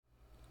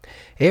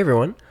Hey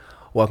everyone,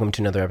 welcome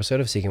to another episode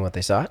of Seeking What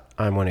They Sought.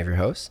 I'm one of your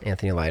hosts,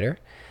 Anthony Leiter,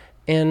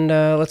 and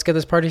let's get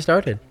this party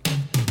started.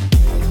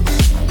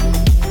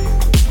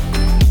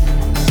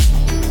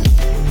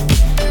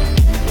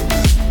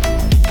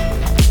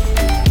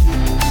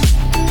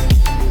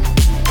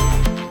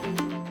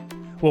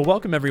 Well,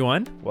 welcome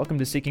everyone. Welcome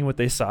to Seeking What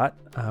They Sought.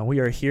 We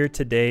are here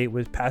today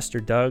with Pastor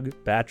Doug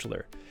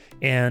Batchelor,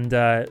 and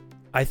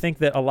I think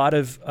that a lot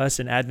of us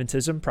in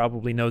Adventism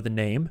probably know the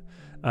name.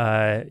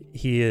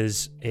 He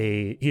is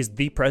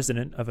the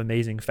president of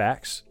Amazing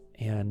Facts,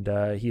 and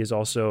he is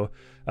also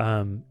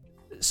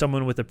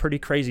someone with a pretty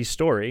crazy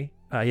story.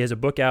 He has a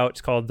book out.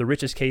 It's called The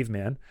Richest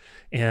Caveman,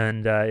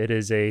 and it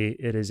is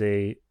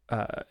a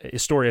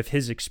story of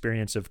his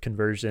experience of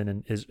conversion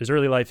and his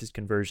early life, his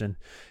conversion,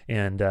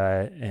 and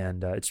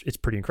it's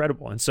pretty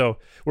incredible. And so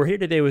we're here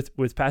today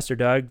with Pastor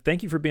Doug.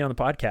 Thank you for being on the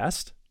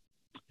podcast.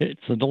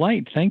 It's a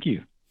delight. Thank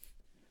you.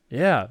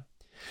 Yeah.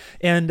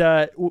 And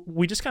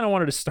we just kind of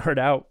wanted to start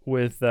out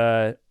with,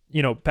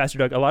 Pastor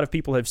Doug, a lot of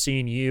people have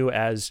seen you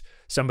as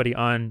somebody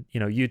on,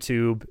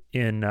 YouTube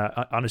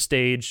on a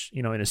stage,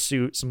 in a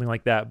suit, something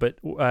like that. But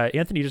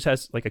Anthony just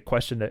has like a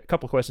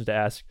couple of questions to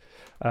ask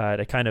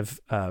to kind of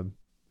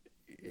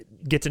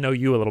get to know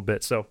you a little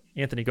bit. So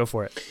Anthony, go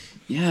for it.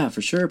 Yeah,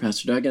 for sure,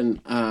 Pastor Doug.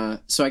 And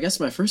so I guess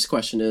my first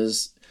question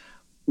is,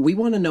 we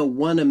want to know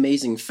one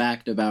amazing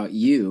fact about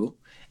you.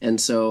 And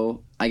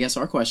so I guess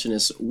our question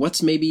is,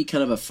 what's maybe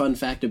kind of a fun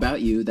fact about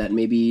you that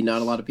maybe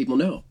not a lot of people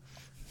know?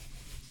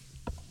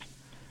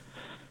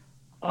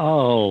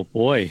 Oh,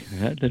 boy,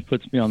 that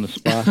puts me on the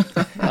spot.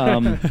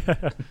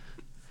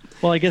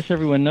 Well, I guess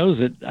everyone knows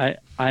it.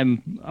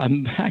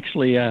 I'm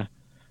actually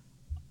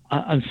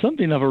I'm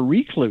something of a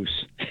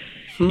recluse.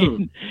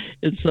 In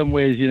some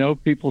ways,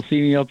 people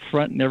see me up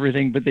front and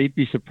everything, but they'd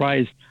be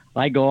surprised.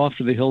 I go off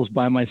to the hills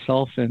by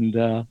myself, and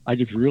I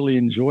just really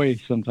enjoy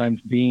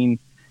sometimes being.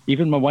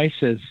 Even my wife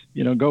says,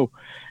 go,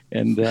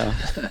 and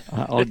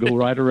I'll go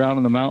ride around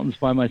in the mountains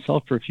by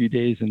myself for a few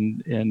days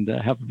and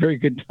have a very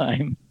good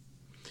time.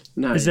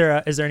 Nice.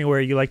 Is there anywhere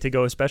you like to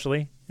go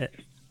especially?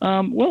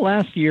 Well,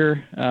 last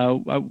year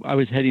I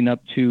was heading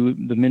up to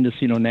the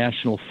Mendocino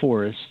National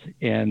Forest,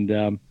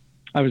 and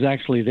I was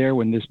actually there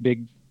when this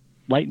big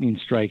lightning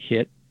strike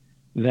hit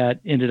that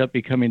ended up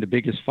becoming the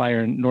biggest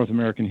fire in North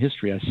American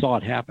history. I saw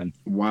it happen.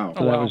 Wow.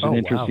 So that was an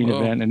interesting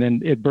event. And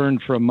then it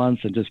burned for a month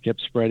and just kept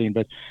spreading.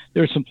 But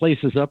there are some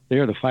places up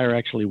there the fire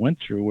actually went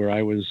through where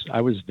I was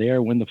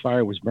there when the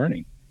fire was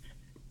burning.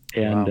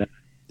 And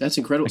that's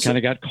incredible. I kind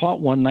of got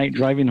caught one night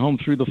driving home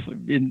through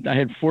I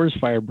had forest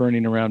fire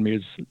burning around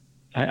me.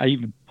 I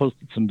even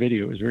posted some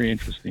video. It was very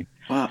interesting.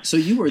 Wow. So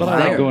you were there.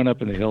 I like going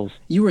up in the hills.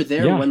 You were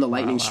there when the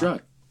lightning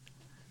struck.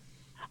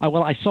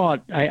 Well, I saw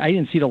it. I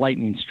didn't see the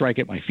lightning strike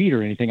at my feet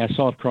or anything. I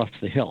saw it across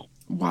the hill.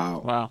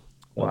 Wow.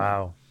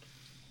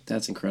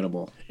 That's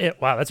incredible.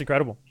 That's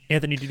incredible.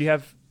 Anthony, did you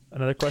have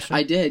another question?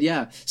 I did,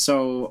 yeah.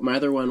 So my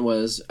other one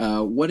was,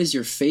 what is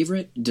your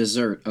favorite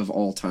dessert of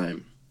all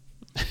time?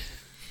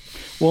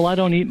 Well, I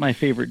don't eat my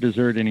favorite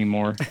dessert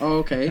anymore. Oh,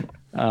 okay.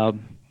 But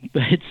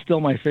it's still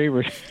my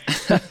favorite.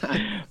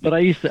 But I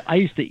used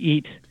to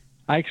eat.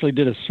 I actually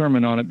did a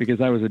sermon on it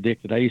because I was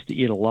addicted. I used to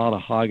eat a lot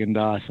of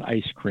Haagen-Dazs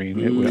ice cream.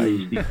 I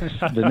used to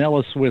eat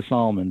vanilla Swiss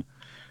almond.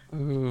 But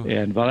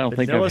I don't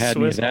think I've had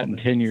any of that in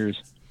 10 years.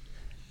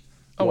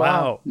 Oh,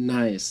 wow.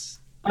 Nice.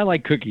 I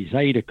like cookies.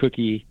 I eat a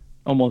cookie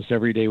almost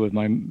every day with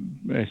my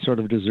sort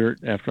of dessert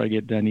after I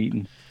get done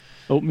eating.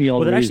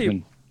 Oatmeal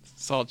raisin.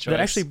 Solid choice. That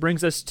actually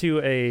brings us to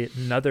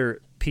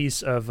another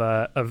piece of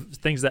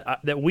things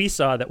that we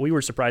saw that we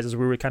were surprised as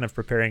we were kind of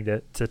preparing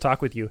to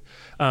talk with you,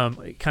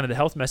 kind of the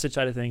health message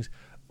side of things.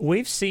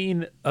 We've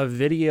seen a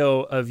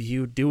video of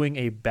you doing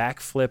a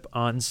backflip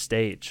on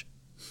stage.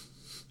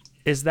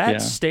 Is that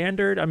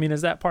standard? I mean,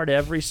 is that part of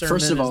every sermon?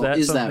 First of all,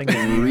 is that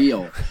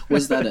real?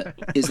 Is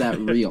that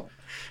real?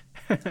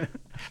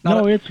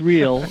 No, it's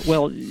real.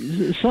 Well,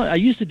 I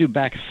used to do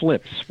back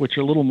flips, which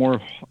are a little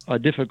more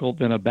difficult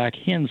than a back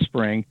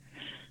handspring.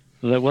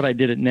 So that what I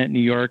did at Net New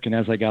York, and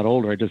as I got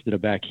older, I just did a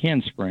back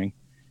handspring,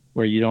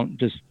 where you don't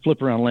just flip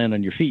around, land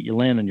on your feet. You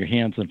land on your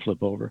hands and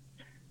flip over.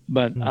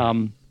 But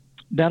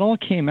that all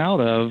came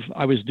out of,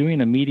 I was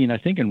doing a meeting, I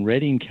think in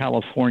Redding,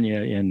 California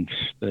in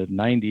the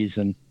 90s,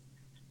 and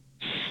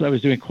so I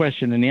was doing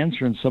question and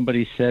answer, and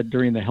somebody said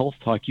during the health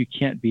talk, you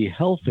can't be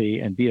healthy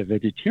and be a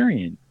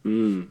vegetarian.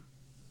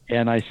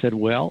 And I said,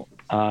 well,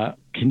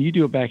 can you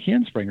do a back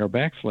handspring or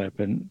backflip?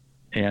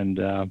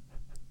 And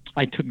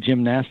I took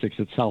gymnastics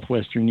at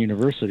Southwestern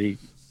University.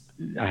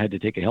 I had to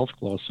take a health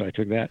class, so I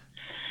took that.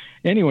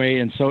 Anyway,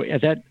 and so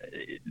at that,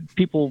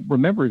 people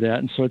remember that,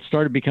 and so it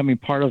started becoming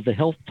part of the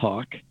health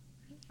talk.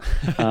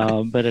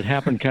 But it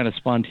happened kind of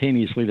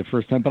spontaneously the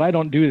first time. But I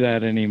don't do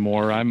that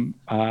anymore. I'm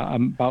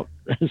about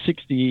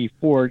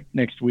 64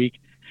 next week.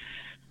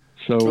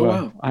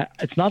 So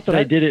it's not that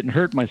I did it and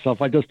hurt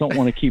myself. I just don't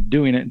want to keep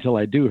doing it until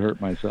I do hurt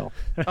myself.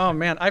 Oh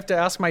man, I have to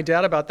ask my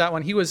dad about that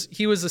one. He was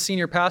the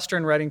senior pastor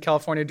in Redding,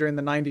 California during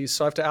the 90s.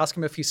 So I have to ask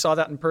him if he saw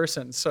that in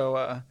person.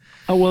 So.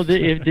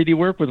 Did he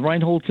work with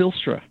Reinhold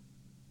Tilstra?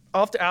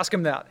 I'll have to ask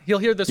him that. He'll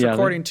hear this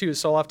recording too,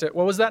 so I'll have to.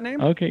 What was that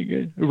name? Okay,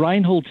 good.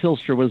 Reinhold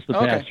Tilstra was the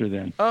pastor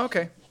then. Oh,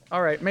 okay.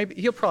 All right. Maybe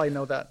he'll probably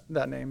know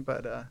that name,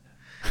 but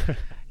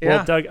yeah.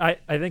 Well, Doug, I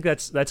think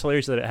that's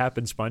hilarious that it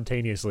happened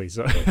spontaneously.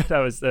 So that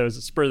was a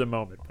spur of the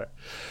moment.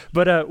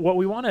 But what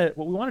we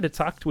wanted to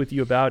talk with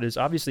you about is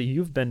obviously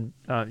you've been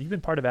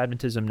part of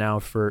Adventism now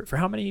for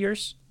how many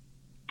years?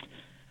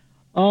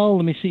 Oh,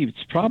 let me see.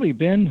 It's probably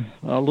been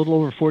a little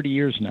over 40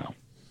 years now.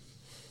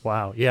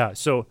 Wow. Yeah.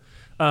 So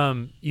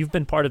you've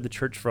been part of the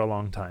church for a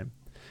long time,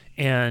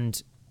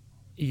 and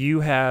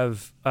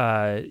you've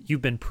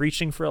been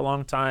preaching for a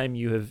long time.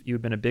 You've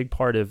been a big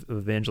part of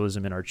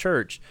evangelism in our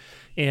church,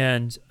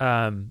 and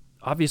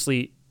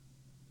obviously,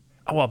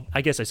 well,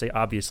 I guess I say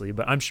obviously,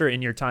 but I'm sure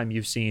in your time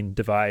you've seen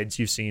divides,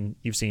 you've seen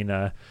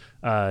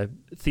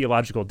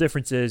theological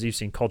differences, you've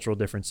seen cultural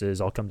differences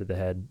all come to the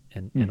head,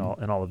 and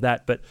all of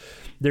that. But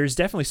there's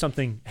definitely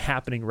something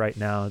happening right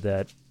now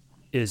that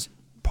is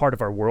part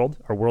of our world.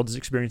 Our world is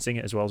experiencing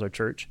it as well as our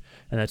church,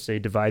 and that's a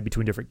divide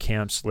between different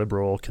camps: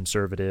 liberal,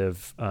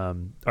 conservative,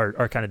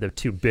 are kind of the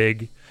two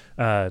big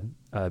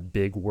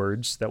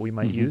words that we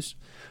might use.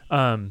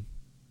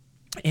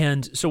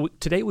 And so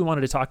today we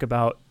wanted to talk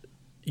about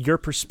your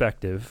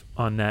perspective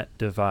on that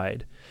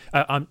divide.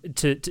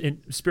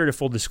 In spirit of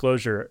full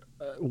disclosure,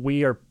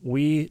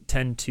 we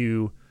tend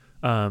to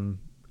come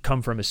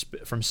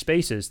from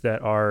spaces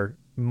that are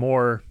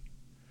more,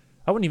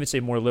 I wouldn't even say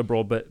more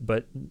liberal, but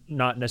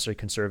not necessarily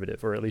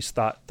conservative, or at least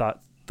thought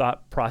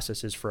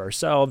processes for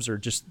ourselves, or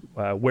just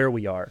where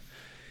we are.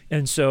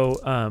 And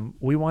so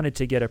we wanted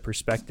to get a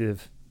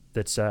perspective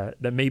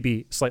that may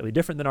be slightly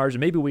different than ours, and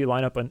maybe we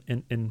line up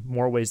in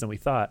more ways than we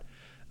thought.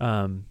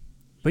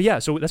 But yeah,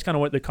 so that's kind of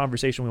what the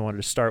conversation we wanted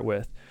to start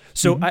with.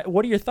 So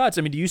what are your thoughts?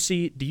 I mean, do you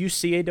see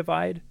a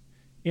divide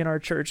in our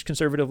church,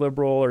 conservative,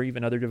 liberal, or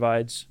even other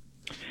divides?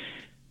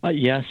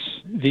 Yes.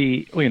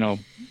 The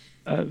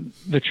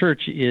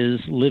church is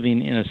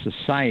living in a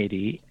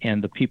society,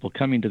 and the people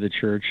coming to the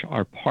church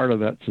are part of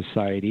that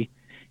society.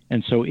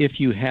 And so if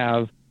you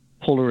have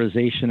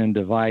polarization and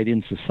divide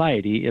in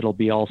society, it'll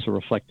be also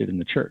reflected in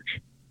the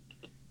church.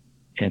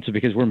 And so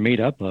because we're made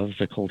up of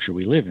the culture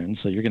we live in,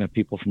 so you're going to have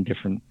people from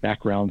different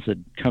backgrounds that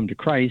come to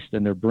Christ,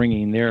 and they're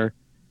bringing their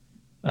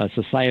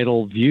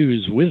societal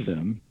views with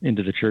them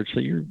into the church.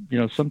 So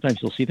sometimes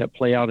you'll see that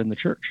play out in the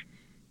church.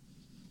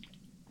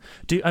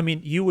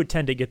 You would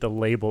tend to get the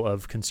label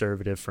of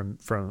conservative from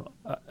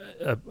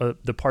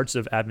the parts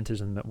of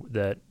Adventism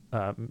that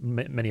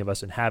many of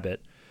us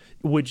inhabit.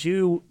 Would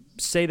you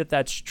say that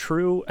that's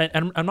true?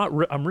 And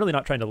I'm really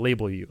not trying to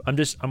label you.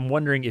 I'm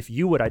wondering if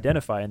you would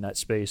identify in that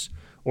space,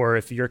 or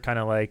if you're kind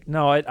of like,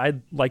 no,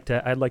 I'd like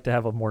to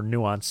have a more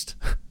nuanced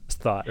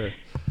thought.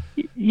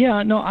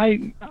 Yeah, no,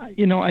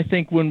 I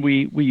think when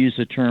we use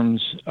the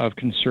terms of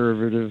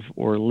conservative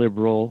or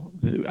liberal,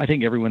 I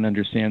think everyone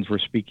understands we're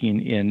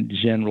speaking in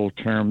general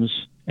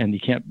terms, and you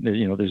can't,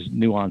 there's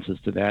nuances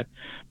to that.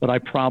 But I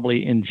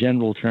probably, in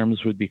general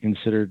terms, would be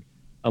considered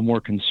a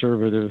more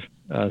conservative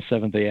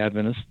Seventh-day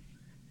Adventist.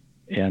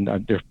 And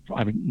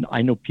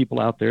I know people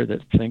out there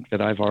that think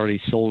that I've already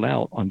sold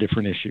out on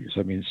different issues.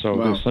 Wow.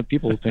 There's some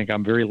people who think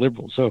I'm very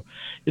liberal. So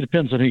it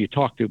depends on who you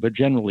talk to, but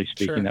generally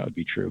speaking, That would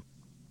be true.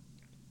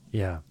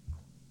 Yeah.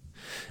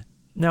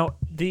 Now,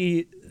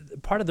 the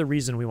part of the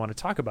reason we want to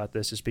talk about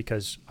this is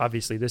because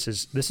obviously this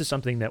is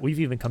something that we've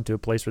even come to a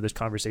place where there's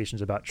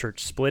conversations about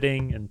church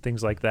splitting and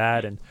things like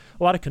that, and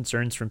a lot of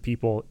concerns from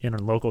people in our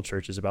local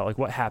churches about like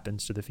what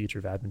happens to the future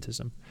of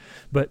Adventism.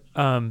 But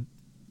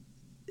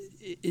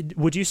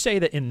would you say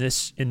that in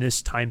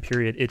this time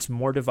period it's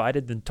more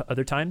divided than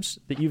other times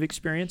that you've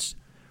experienced,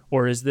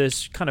 or is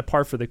this kind of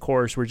par for the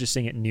course? We're just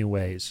seeing it in new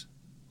ways.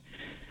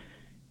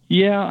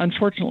 Yeah,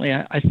 unfortunately,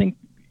 I think,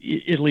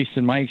 at least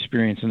in my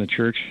experience in the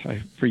church,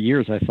 for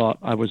years I thought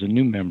I was a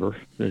new member.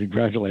 But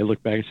gradually I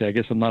look back and say, I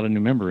guess I'm not a new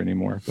member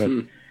anymore. But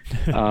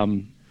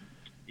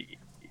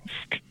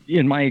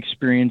in my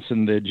experience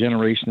in the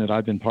generation that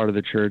I've been part of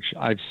the church,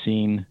 I've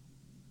seen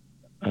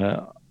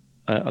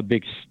a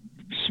big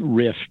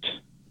rift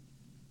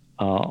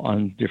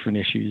on different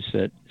issues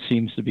that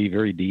seems to be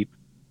very deep.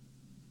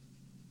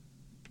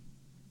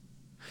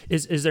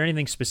 Is there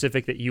anything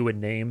specific that you would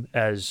name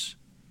as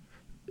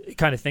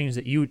kind of things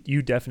that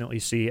you definitely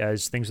see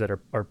as things that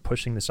are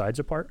pushing the sides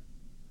apart?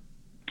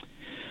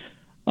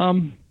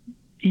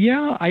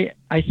 Yeah,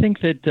 I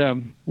think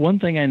that one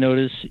thing I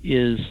notice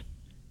is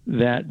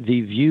that the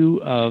view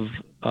of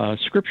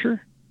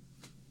Scripture,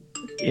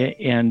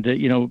 and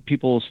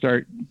people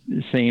start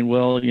saying,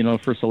 well,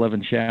 first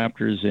 11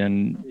 chapters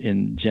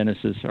in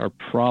Genesis are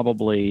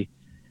probably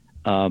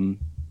fables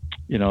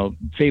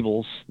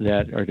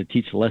that are to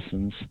teach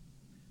lessons,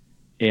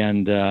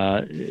 and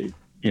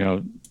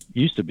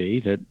used to be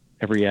that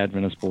every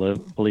Adventist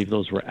believed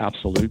those were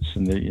absolutes,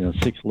 and the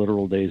 6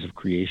 literal days of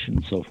creation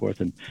and so forth.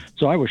 And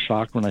so I was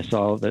shocked when I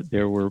saw that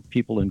there were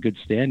people in good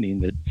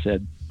standing that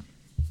said,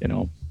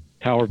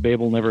 Tower of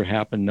Babel never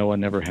happened, Noah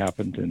never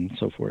happened, and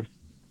so forth.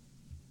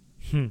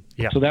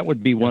 Yeah. So that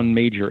would be one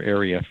major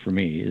area for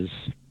me is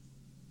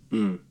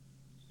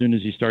soon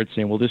as you start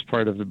saying, well, this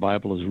part of the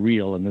Bible is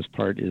real and this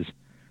part is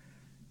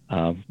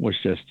was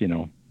just,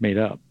 made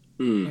up.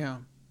 Yeah.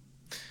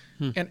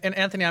 And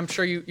Anthony, I'm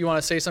sure you want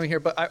to say something here,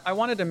 but I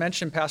wanted to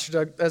mention, Pastor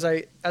Doug, as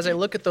I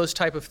look at those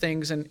type of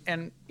things,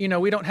 and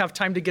we don't have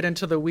time to get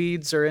into the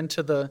weeds or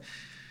into the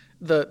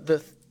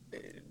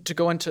to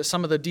go into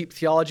some of the deep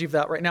theology of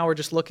that. Right now, we're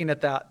just looking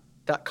at that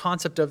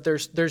concept of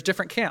there's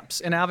different camps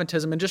in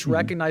Adventism, and just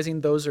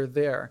recognizing those are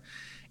there,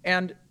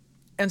 and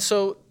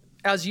so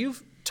as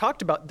you've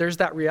talked about, there's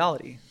that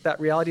reality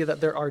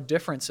that there are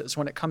differences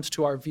when it comes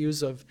to our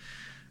views of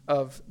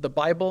the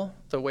Bible,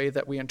 the way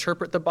that we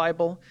interpret the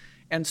Bible.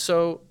 And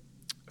so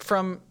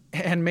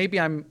and maybe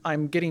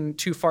I'm getting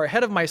too far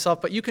ahead of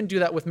myself, but you can do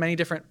that with many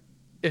different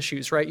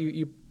issues, right?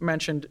 You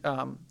mentioned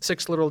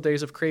 6 literal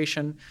days of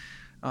creation.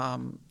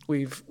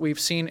 We've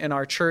seen in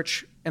our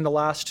church in the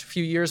last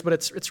few years, but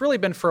it's really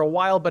been for a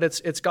while, but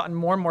it's gotten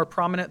more and more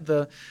prominent,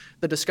 the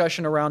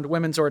discussion around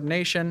women's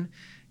ordination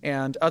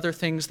and other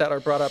things that are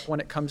brought up when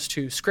it comes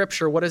to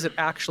Scripture. What does it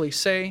actually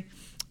say?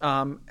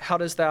 How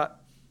does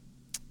that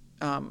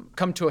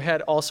come to a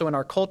head also in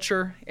our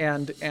culture,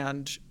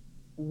 and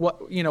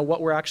what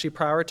we're actually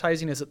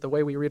prioritizing? Is it the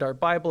way we read our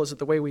Bible? Is it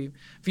the way we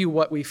view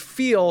what we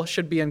feel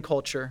should be in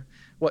culture?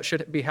 What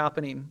should be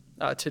happening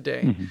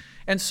today?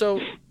 And so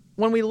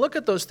when we look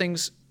at those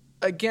things,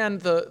 again,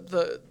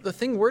 the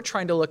thing we're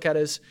trying to look at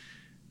is,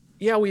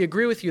 yeah, we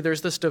agree with you,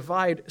 there's this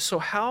divide. So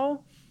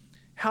how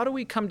do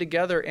we come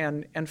together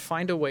and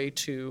find a way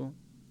to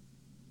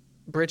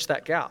bridge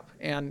that gap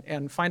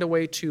and find a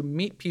way to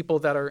meet people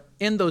that are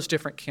in those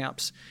different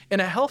camps in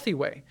a healthy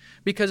way?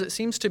 Because it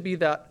seems to be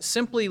that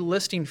simply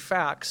listing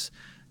facts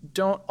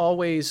don't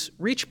always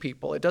reach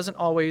people. It doesn't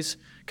always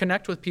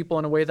connect with people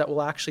in a way that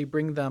will actually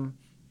bring them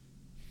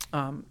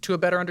to a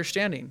better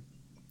understanding.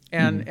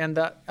 And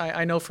that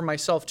I know for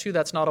myself too,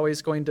 that's not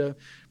always going to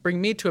bring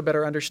me to a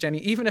better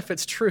understanding, even if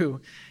it's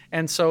true.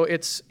 And so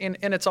it's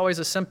always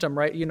a symptom,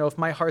 right? If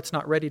my heart's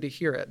not ready to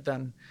hear it,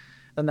 then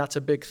that's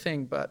a big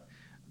thing. But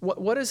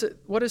what is it?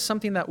 What is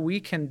something that we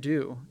can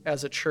do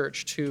as a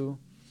church to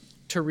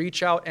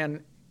reach out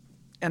and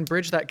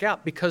bridge that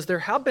gap? Because there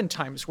have been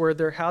times where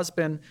there has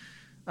been,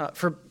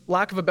 for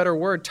lack of a better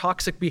word,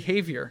 toxic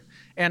behavior.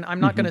 And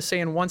I'm not going to say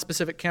in one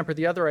specific camp or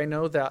the other. I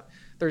know that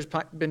there's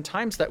been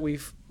times that we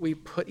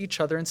put each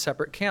other in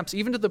separate camps,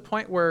 even to the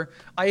point where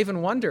I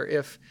even wonder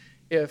if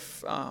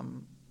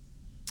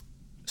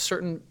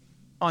certain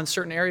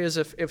areas,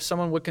 if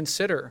someone would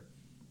consider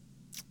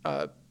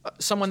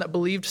someone that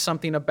believed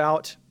something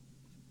about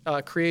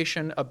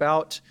creation,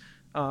 about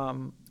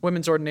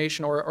women's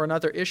ordination or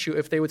another issue,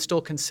 if they would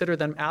still consider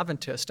them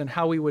Adventist, and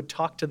how we would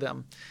talk to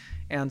them.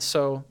 And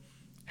so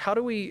how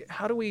do we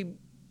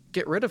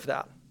get rid of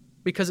that?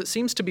 Because it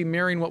seems to be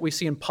mirroring what we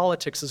see in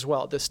politics as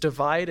well, this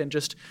divide and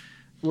just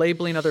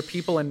labeling other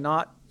people and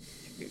not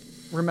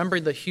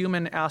remembering the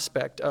human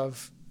aspect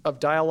of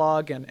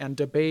dialogue and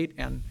debate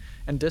and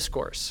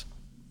discourse.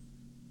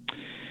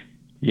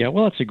 Yeah,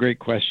 well, that's a great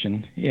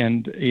question.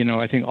 And,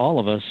 I think all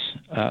of us,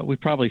 we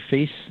probably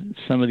face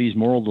some of these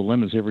moral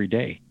dilemmas every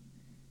day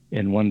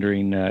and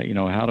wondering,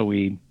 how do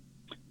we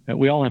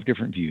all have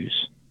different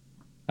views.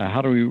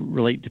 How do we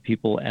relate to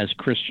people as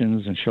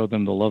Christians and show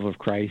them the love of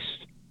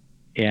Christ?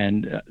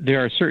 And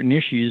there are certain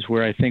issues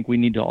where I think we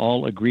need to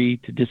all agree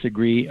to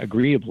disagree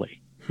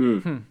agreeably.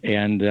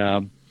 And,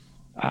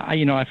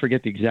 I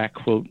forget the exact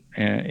quote,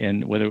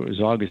 and whether it was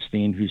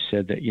Augustine who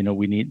said that,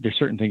 there's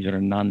certain things that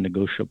are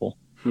non-negotiable.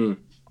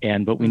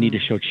 But we need to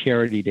show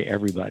charity to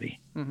everybody.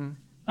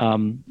 And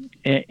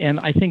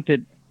I think that,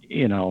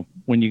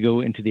 when you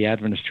go into the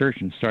Adventist church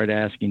and start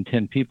asking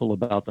 10 people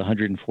about the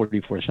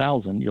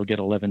 144,000, you'll get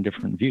 11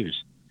 different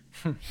views.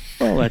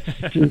 Well,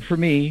 that's for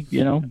me,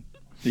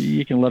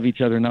 you can love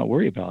each other and not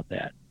worry about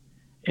that.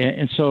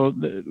 And so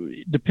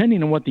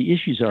depending on what the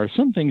issues are,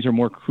 some things are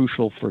more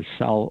crucial for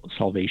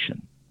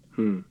salvation.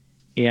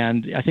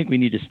 And I think we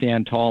need to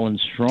stand tall and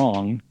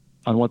strong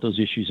on what those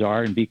issues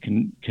are and be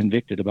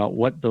convicted about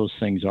what those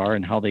things are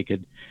and how they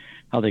could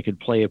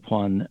play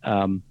upon,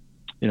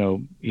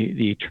 the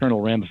eternal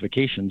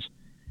ramifications.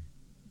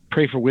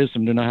 Pray for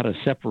wisdom to know how to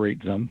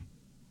separate them.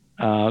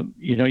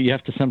 You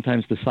have to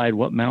sometimes decide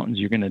what mountains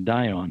you're going to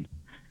die on,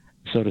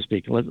 so to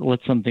speak. Let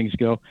some things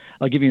go.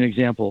 I'll give you an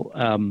example.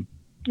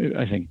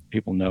 I think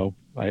people know.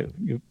 A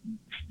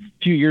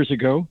few years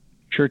ago,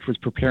 church was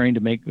preparing to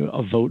make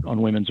a vote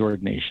on women's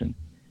ordination.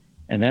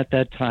 And at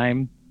that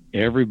time,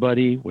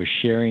 everybody was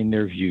sharing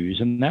their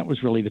views. And that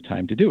was really the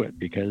time to do it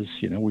because,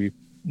 we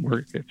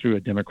worked through a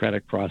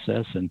democratic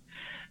process. And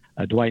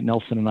Dwight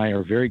Nelson and I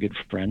are very good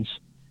friends.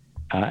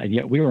 And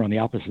yet we were on the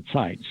opposite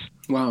sides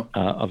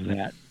of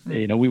that.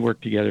 We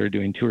worked together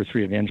doing 2 or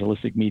 3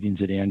 evangelistic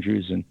meetings at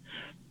Andrews, and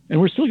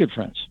we're still good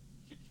friends.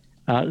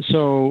 But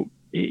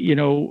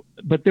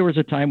there was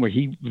a time where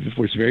he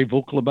was very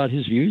vocal about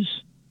his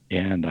views,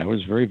 and I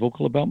was very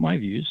vocal about my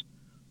views.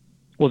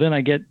 Well, then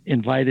I get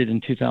invited in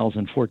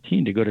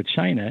 2014 to go to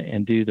China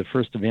and do the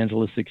first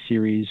evangelistic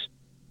series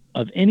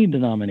of any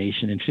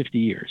denomination in 50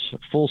 years, a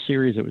full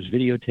series that was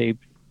videotaped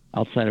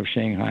outside of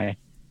Shanghai,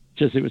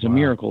 Just it was a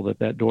miracle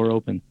that door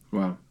opened.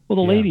 Wow. Well,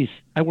 the ladies,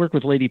 I work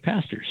with lady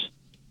pastors.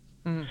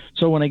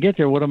 So when I get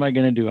there, what am I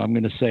going to do? I'm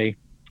going to say,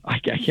 I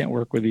can't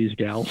work with these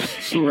gals.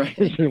 Right.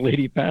 They're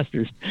lady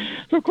pastors.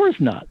 So of course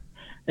not.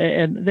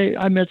 And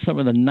I met some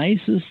of the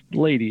nicest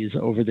ladies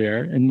over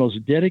there and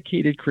most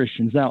dedicated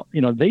Christians. Now,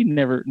 they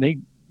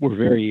were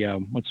very,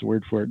 what's the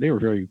word for it? They were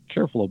very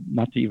careful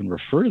not to even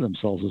refer to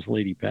themselves as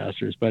lady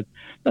pastors, but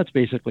that's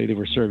basically they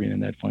were serving in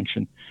that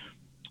function.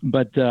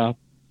 But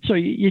so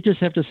you just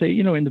have to say,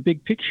 in the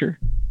big picture,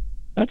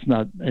 that's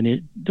not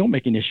don't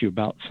make an issue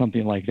about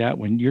something like that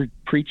when you're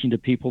preaching to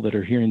people that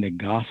are hearing the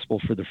gospel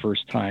for the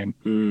first time.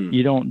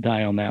 You don't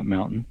die on that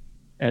mountain.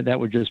 And that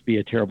would just be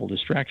a terrible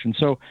distraction.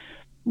 So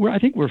I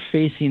think we're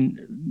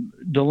facing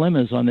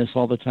dilemmas on this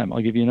all the time.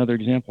 I'll give you another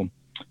example.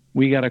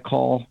 We got a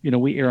call,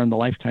 we air on the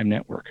Lifetime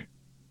Network,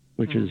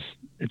 which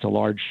it's a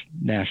large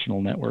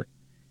national network.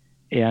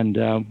 And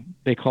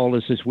they called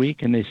us this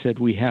week and they said,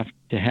 we have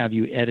to have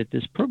you edit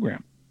this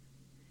program.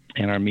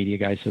 And our media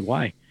guy said,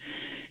 why?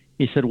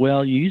 He said,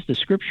 well, you used the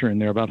scripture in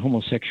there about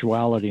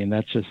homosexuality, and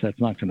that's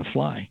not going to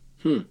fly.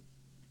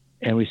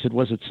 And we said,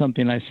 was it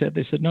something I said?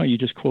 They said, no, you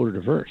just quoted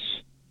a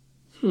verse.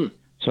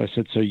 So I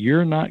said, so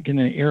you're not going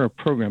to air a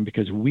program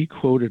because we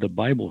quoted a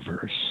Bible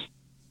verse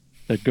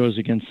that goes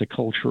against the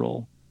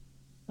cultural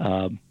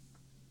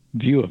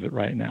view of it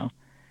right now.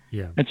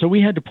 Yeah. And so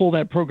we had to pull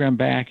that program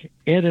back,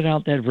 edit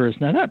out that verse.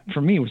 Now that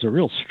for me was a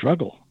real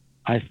struggle.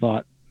 I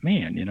thought,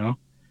 man,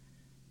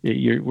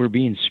 we're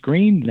being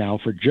screened now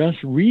for just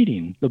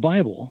reading the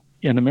Bible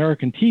in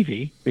American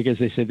TV because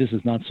they say this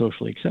is not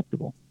socially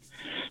acceptable.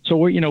 So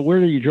where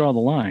do you draw the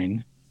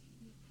line?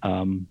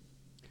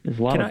 There's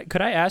a lot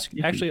could I ask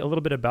actually a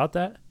little bit about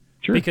that?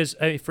 Sure. Because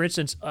for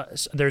instance,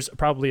 there's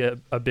probably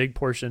a big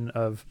portion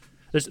of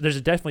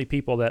there's definitely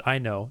people that I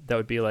know that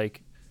would be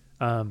like,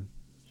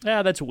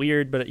 that's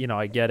weird, but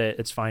I get it.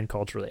 It's fine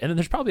culturally. And then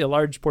there's probably a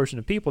large portion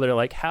of people that are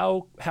like,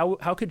 how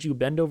could you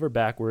bend over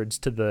backwards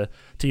to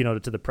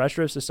the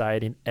pressure of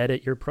society and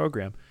edit your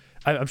program?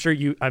 I'm sure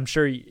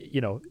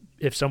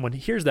if someone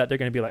hears that, they're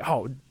going to be like,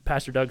 oh,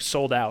 Pastor Doug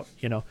sold out.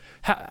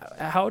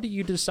 How do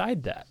you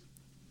decide that?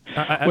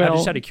 I'm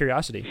just out of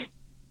curiosity.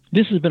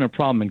 This has been a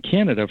problem in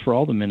Canada for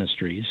all the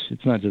ministries.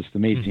 It's not just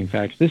Amazing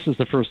Facts. This is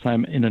the first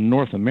time in a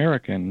North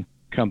American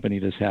company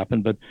this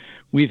happened, but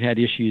we've had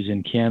issues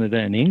in Canada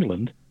and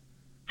England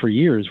for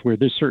years where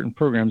there's certain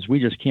programs we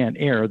just can't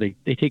air. They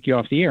take you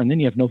off the air and then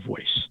you have no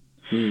voice.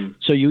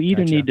 So you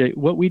either need to,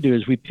 what we do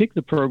is we pick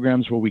the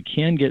programs where we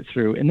can get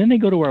through, and then they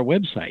go to our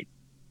website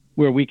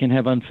where we can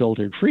have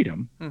unfiltered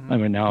freedom. I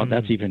mean, now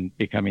that's even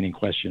becoming in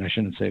question. I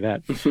shouldn't say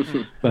that.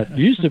 But it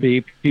used to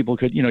be people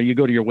could, you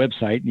go to your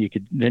website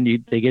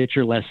and they get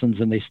your lessons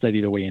and they study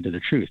their way into the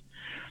truth.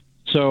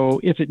 So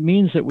if it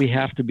means that we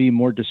have to be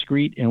more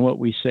discreet in what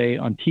we say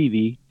on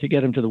TV to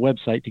get them to the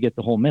website to get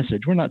the whole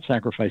message, we're not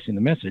sacrificing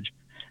the message.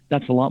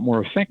 That's a lot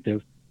more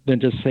effective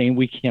than just saying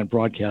we can't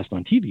broadcast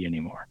on TV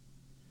anymore.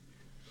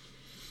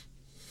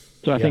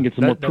 So I think it's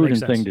a more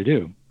prudent thing to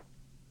do.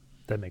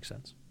 That makes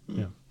sense.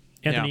 Yeah.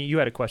 Anthony, you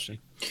had a question.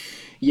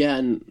 Yeah,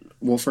 and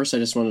well, first I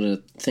just wanted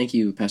to thank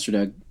you, Pastor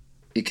Doug,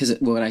 because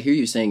what I hear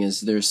you saying is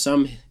there's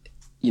some,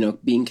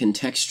 being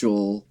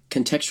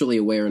contextually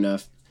aware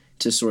enough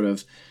to sort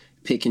of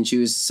pick and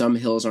choose. Some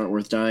hills aren't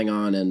worth dying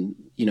on, and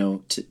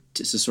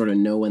to sort of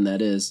know when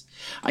that is.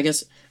 I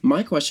guess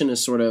my question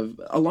is sort of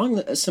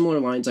along similar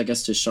lines, I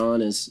guess, to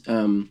Sean is,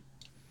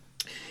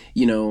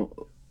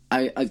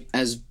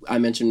 as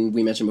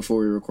we mentioned before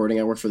we were recording,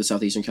 I work for the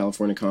Southeastern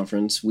California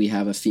Conference. We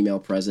have a female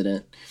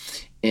president,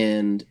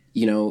 and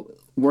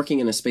working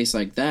in a space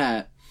like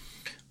that,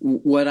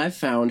 what I've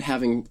found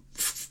having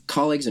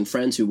colleagues and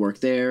friends who work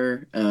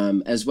there,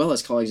 as well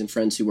as colleagues and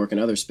friends who work in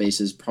other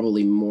spaces,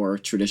 probably more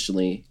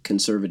traditionally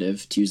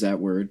conservative, to use that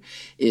word,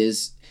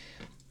 is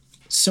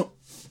so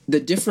the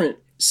different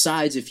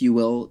sides, if you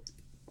will,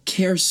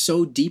 care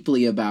so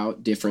deeply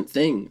about different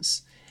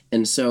things.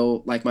 And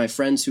so, like my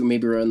friends who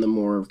maybe are in the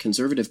more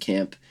conservative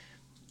camp,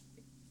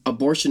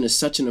 abortion is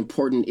such an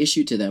important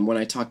issue to them. When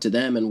I talk to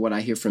them and what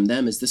I hear from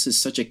them is this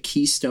is such a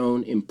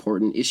keystone,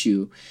 important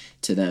issue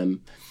to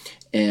them.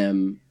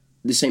 And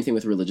the same thing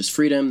with religious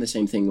freedom, the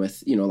same thing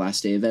with,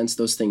 last day events.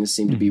 Those things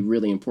seem to be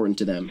really important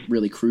to them,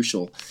 really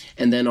crucial.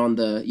 And then on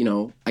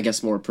the, I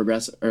guess more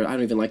progressive, or I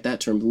don't even like that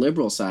term,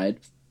 liberal side,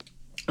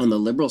 on the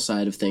liberal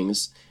side of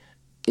things,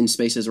 in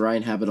spaces where I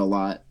inhabit a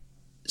lot,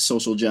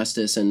 social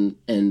justice and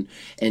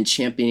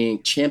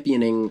championing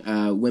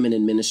women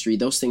in ministry,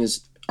 those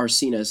things are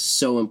seen as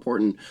so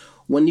important.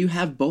 When you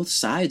have both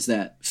sides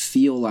that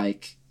feel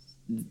like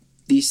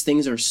these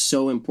things are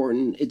so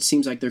important, it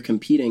seems like they're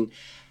competing.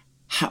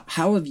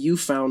 How have you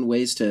found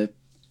ways to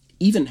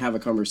even have a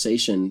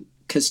conversation?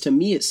 Because to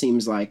me, it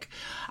seems like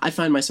I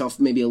find myself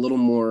maybe a little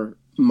more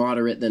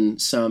moderate than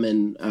some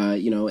in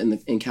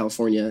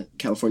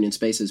Californian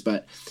spaces.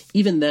 But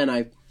even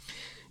then,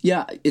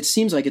 Yeah, it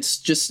seems like it's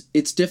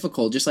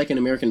difficult, just like in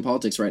American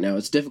politics right now.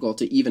 It's difficult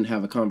to even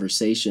have a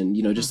conversation.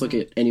 Just look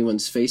at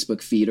anyone's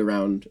Facebook feed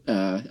around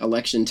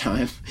election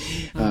time.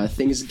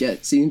 Things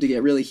seem to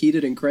get really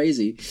heated and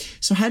crazy.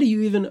 So how do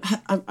you even?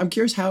 I'm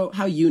curious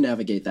how you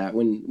navigate that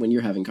when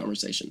you're having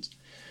conversations.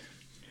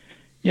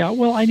 Yeah,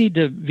 well, I need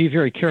to be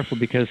very careful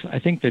because I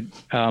think that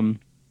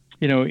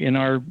in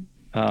our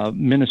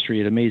ministry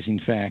at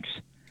Amazing Facts,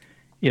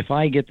 if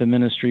I get the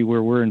ministry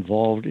where we're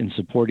involved in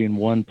supporting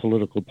one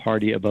political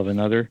party above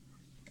another,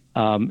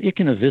 it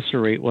can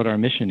eviscerate what our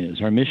mission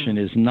is. Our mission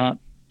is not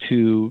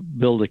to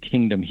build a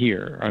kingdom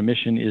here. Our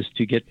mission is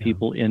to get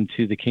people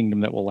into the kingdom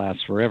that will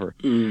last forever.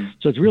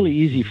 So it's really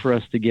easy for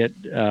us to get,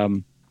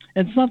 and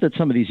it's not that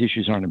some of these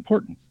issues aren't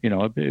important.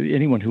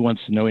 Anyone who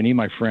wants to know, any of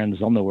my friends,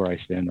 they'll know where I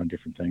stand on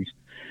different things.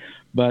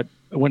 But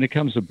when it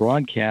comes to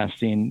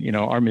broadcasting,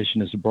 our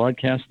mission is to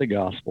broadcast the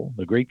gospel,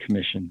 the Great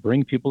Commission,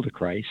 bring people to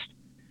Christ,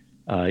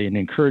 and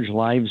encourage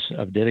lives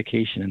of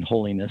dedication and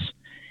holiness.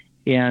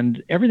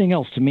 And everything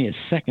else to me is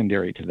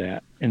secondary to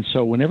that. And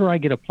so whenever I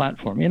get a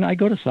platform, and I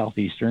go to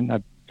Southeastern,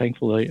 I've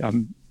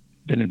been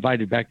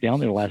invited back down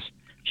there the last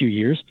few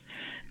years.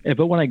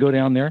 But when I go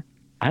down there,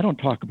 I don't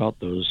talk about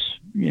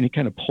any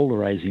kind of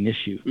polarizing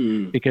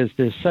issue because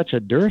there's such a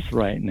dearth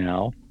right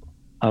now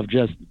of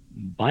just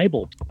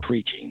Bible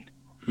preaching.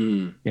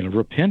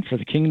 Repent, for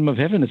the kingdom of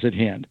heaven is at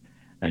hand.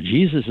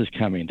 Jesus is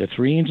coming, the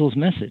three angels'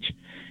 message.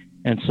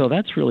 And so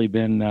that's really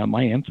been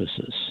my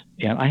emphasis.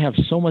 And I have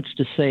so much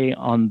to say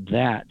on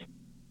that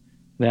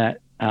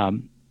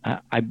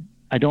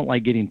I don't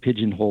like getting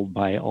pigeonholed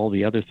by all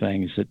the other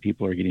things that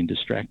people are getting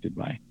distracted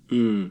by.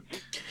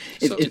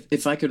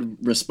 If I could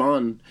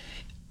respond,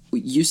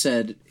 you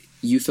said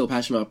you feel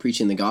passionate about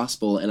preaching the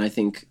gospel, and I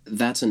think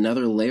that's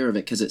another layer of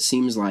it, because it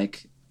seems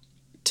like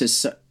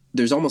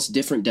there's almost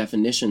different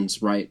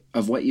definitions, right,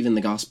 of what even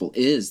the gospel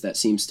is that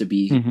seems to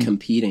be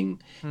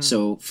competing.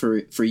 So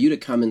for you to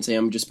come and say,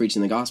 I'm just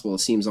preaching the gospel, it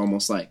seems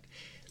almost like,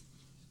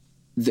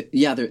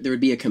 there would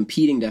be a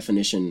competing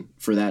definition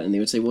for that. And they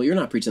would say, well, you're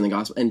not preaching the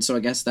gospel. And so I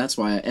guess that's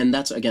why, and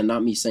that's, again,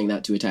 not me saying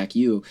that to attack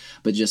you,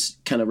 but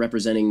just kind of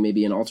representing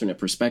maybe an alternate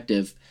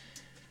perspective.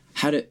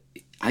 How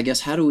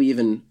do we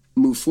even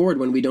move forward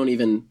when we don't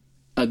even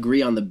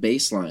agree on the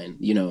baseline,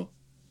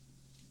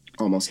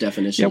 almost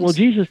definitions? Yeah, well,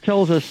 Jesus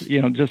tells us,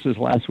 just as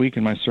last week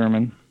in my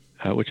sermon,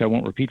 which I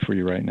won't repeat for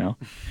you right now,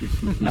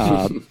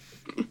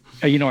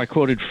 I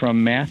quoted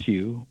from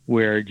Matthew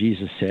where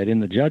Jesus said,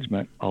 in the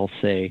judgment, I'll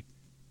say,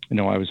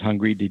 I was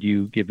hungry, did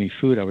you give me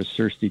food? I was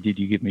thirsty, did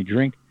you give me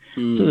drink?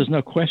 So there's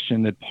no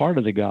question that part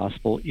of the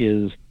gospel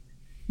is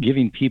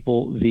giving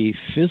people the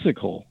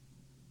physical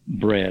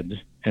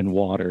bread and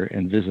water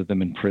and visit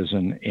them in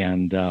prison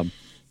and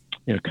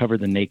cover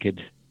the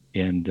naked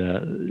and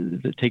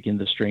taking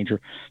the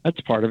stranger.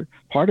 That's part of it.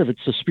 Part of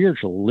it's the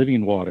spiritual,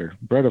 living water,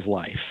 bread of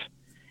life.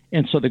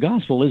 And so the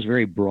gospel is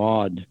very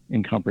broad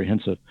and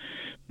comprehensive.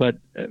 But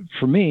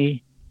for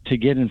me, to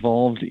get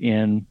involved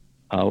in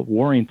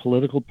warring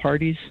political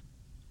parties,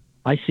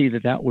 I see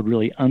that would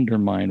really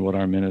undermine what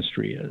our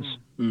ministry is.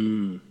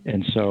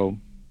 And so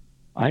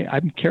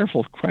I'm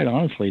careful, quite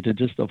honestly, to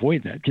just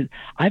avoid that. 'Cause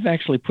I've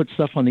actually put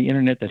stuff on the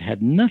internet that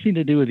had nothing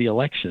to do with the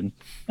election,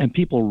 and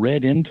people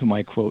read into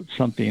my quote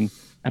something,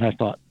 and I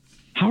thought,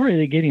 how are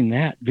they getting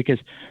that? Because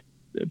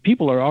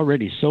people are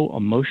already so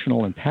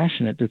emotional and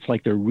passionate. It's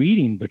like they're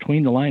reading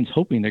between the lines,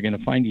 hoping they're going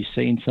to find you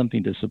saying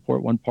something to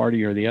support one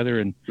party or the other.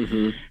 And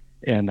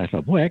I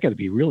thought, boy, I got to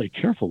be really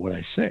careful what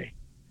I say.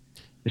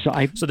 So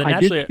I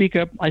did speak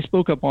up. I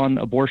spoke up on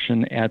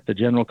abortion at the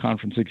General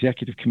Conference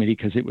Executive Committee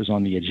because it was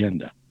on the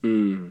agenda.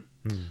 And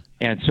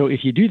so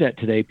if you do that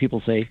today,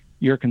 people say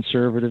you're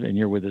conservative and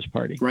you're with this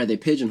party. Right, they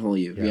pigeonhole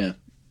you.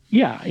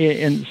 Yeah,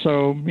 and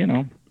so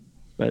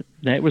but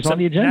that was on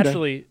the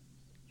agenda.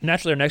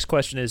 Naturally, our next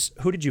question is,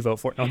 who did you vote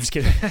for? No, I'm just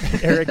kidding.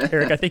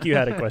 Eric, I think you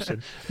had a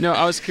question. No,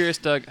 I was curious,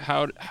 Doug.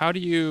 How do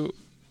you,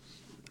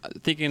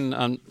 thinking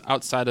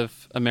outside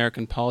of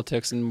American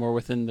politics and more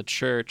within the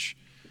church?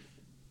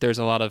 There's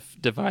a lot of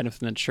divide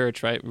within the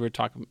church, right? We were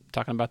talking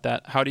about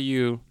that. How do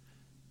you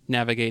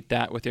navigate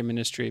that with your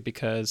ministry?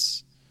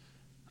 Because,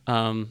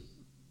 as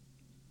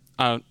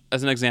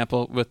an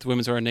example, with the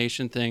Women's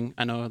Ordination thing,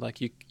 I know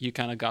like you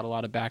kind of got a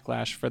lot of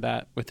backlash for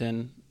that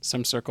within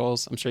some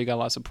circles. I'm sure you got a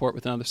lot of support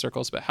within other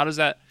circles. But how does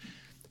that,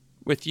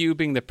 with you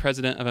being the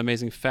president of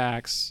Amazing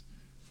Facts,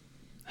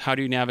 how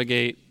do you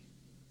navigate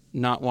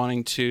not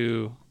wanting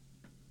to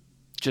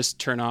just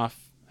turn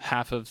off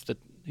half of the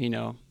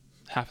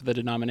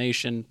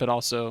denomination, but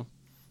also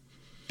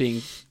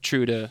being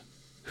true to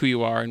who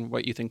you are and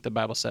what you think the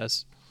Bible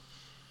says?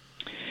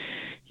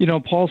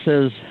 Paul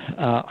says,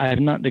 I have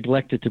not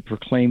neglected to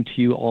proclaim to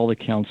you all the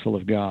counsel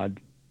of God.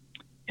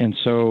 And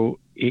so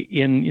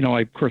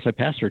of course I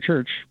pastor a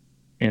church,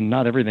 and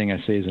not everything I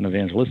say is an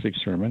evangelistic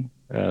sermon.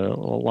 A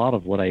lot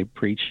of what I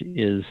preach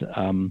is,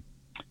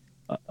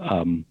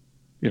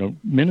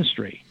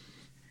 ministry.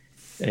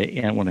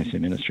 And when I say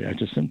ministry,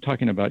 I'm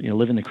talking about,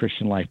 living the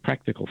Christian life,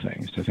 practical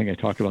things. I think I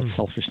talked about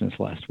selfishness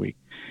last week.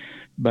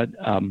 But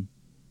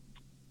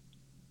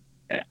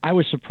I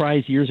was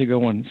surprised years ago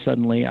when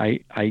suddenly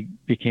I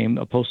became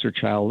a poster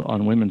child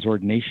on women's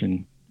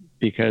ordination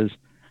because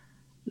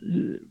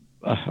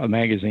a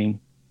magazine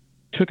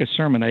took a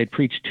sermon I had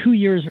preached 2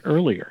 years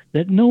earlier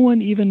that no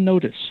one even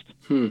noticed.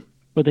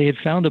 But they had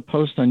found a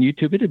post on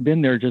YouTube. It had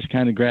been there just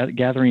kind of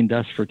gathering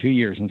dust for 2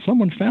 years, and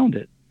someone found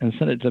it and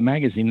sent it to the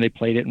magazine. They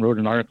played it and wrote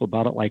an article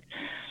about it like,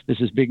 this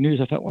is big news.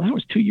 I thought, well, that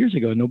was 2 years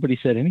ago. Nobody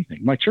said anything.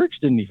 My church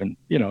didn't even,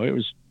 it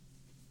was.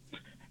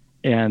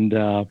 And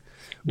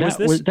that's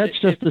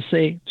just to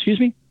say, excuse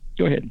me,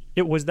 go ahead.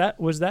 Was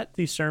that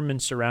the sermon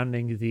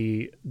surrounding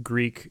the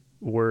Greek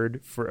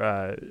word for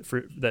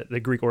the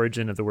Greek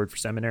origin of the word for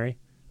seminary?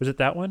 Was it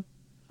that one?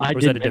 I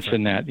did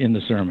mention that in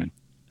the sermon.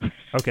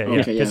 Okay,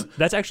 yeah.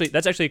 That's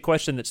actually a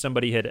question that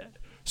somebody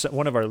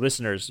one of our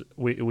listeners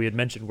we had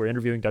mentioned. We're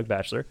interviewing Doug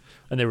Batchelor,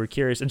 and they were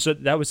curious, and so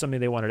that was something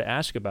they wanted to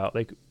ask about.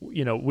 Like,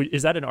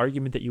 is that an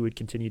argument that you would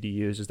continue to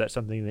use? Is that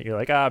something that you're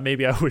like,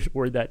 maybe I would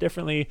word that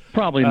differently?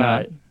 Probably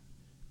not.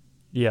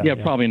 Yeah,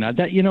 probably not.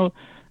 That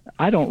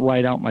I don't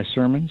write out my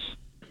sermons.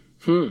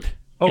 Oh,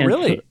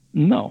 really? So,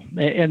 no,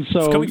 and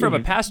so coming from a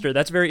pastor,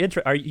 that's very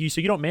interesting.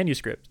 So you don't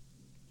manuscript?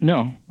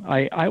 No,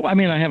 I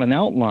mean I have an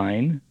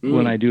outline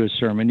when I do a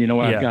sermon.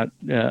 I've got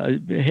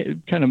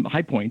kind of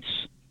high points,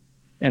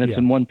 and it's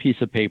in one piece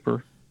of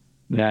paper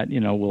that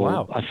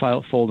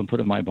I fold and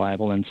put in my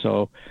Bible, and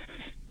so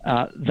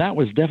that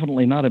was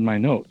definitely not in my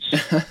notes.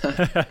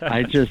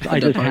 I just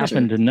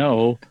happened to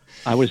know.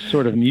 I was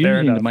sort of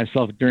musing to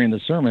myself during the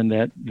sermon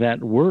that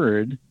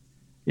word,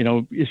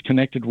 is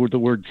connected with the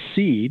word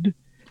seed,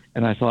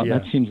 and I thought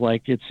that seems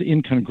like it's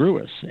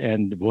incongruous,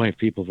 and boy,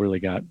 people really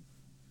got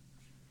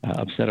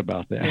upset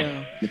about that.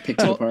 Yeah, they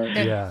picked it apart.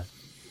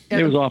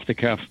 It was off the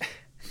cuff.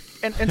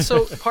 And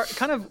so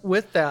kind of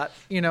with that,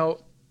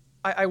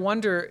 I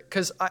wonder,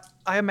 because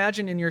I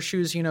imagine in your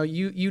shoes,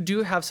 you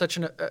do have such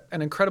an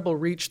incredible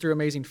reach through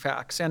Amazing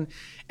Facts. And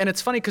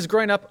it's funny because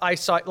growing up, I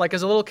saw, like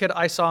as a little kid,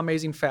 I saw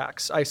Amazing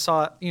Facts. I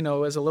saw it,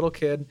 as a little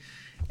kid.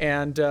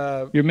 And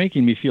you're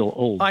making me feel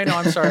old. I know,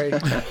 I'm sorry.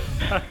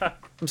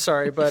 I'm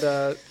sorry,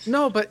 but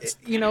no, but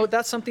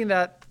that's something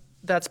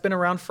that's been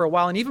around for a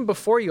while. And even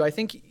before you, I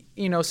think,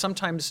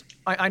 sometimes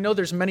I know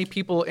there's many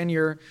people in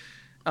your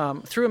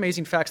through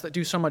Amazing Facts that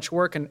do so much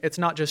work, and it's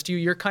not just you.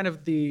 You're kind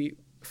of the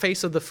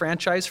face of the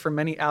franchise for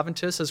many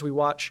Adventists as we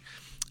watch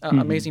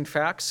Amazing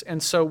Facts.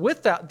 And so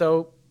with that,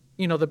 though,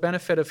 the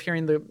benefit of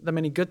hearing the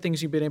many good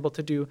things you've been able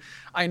to do,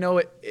 I know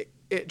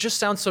it just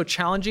sounds so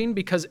challenging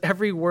because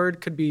every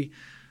word could be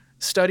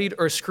studied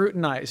or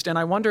scrutinized. And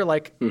I wonder,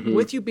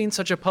 with you being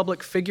such a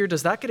public figure,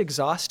 does that get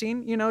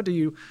exhausting? Do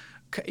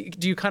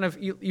you kind of,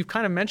 you've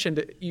kind of mentioned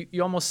it,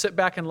 you almost sit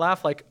back and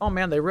laugh like, oh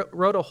man, they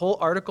wrote a whole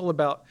article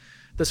about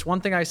this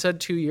one thing I said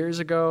 2 years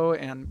ago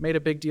and made a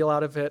big deal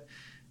out of it.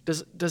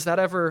 Does that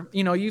ever,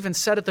 you even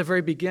said at the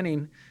very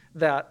beginning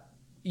that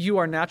you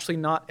are naturally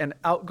not an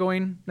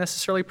outgoing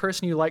necessarily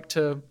person. You like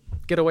to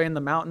get away in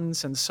the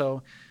mountains. And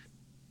so,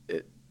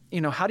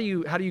 how do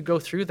you go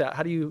through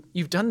that?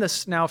 You've done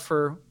this now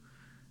for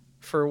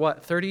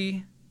what,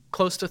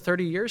 close to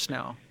 30 years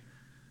now?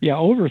 Yeah,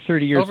 over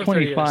 30 years, over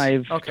 25, 30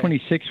 years. Okay.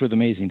 26 with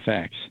Amazing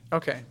Facts.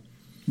 Okay.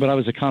 But I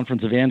was a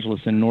conference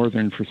evangelist in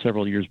Northern for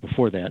several years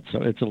before that,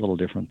 so it's a little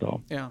different,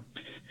 though. Yeah.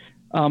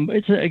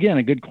 It's, again,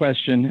 a good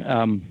question.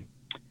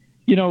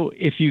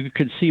 If you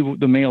could see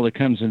the mail that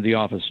comes into the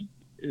office,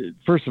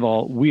 first of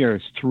all, we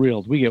are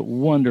thrilled. We get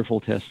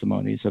wonderful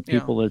testimonies of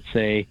people that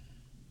say,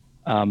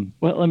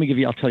 well,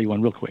 I'll tell you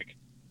one real quick,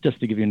 just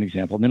to give you an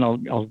example, and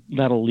then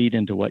that'll lead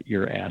into what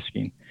you're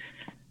asking.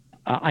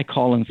 I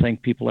call and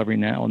thank people every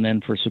now and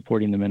then for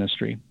supporting the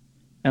ministry.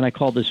 And I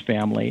called this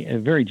family,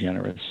 very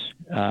generous.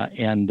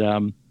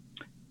 And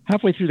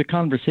halfway through the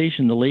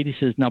conversation, the lady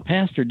says, now,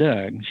 Pastor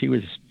Doug, she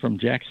was from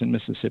Jackson,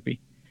 Mississippi.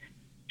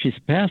 She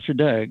said, Pastor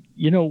Doug,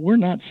 we're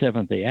not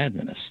Seventh-day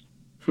Adventists,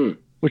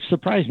 which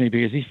surprised me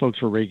because these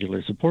folks were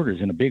regular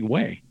supporters in a big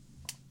way.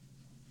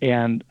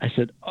 And I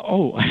said,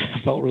 oh, I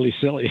felt really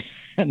silly.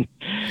 and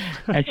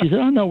she said,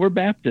 oh, no, we're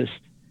Baptist.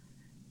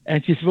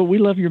 And she said, well, we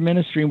love your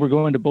ministry, and we're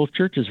going to both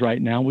churches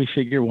right now. We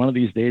figure one of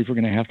these days we're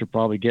going to have to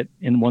probably get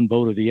in one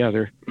boat or the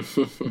other. But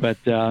she said,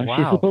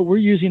 but we're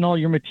using all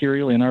your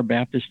material in our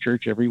Baptist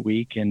church every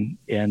week, and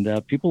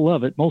people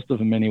love it, most of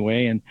them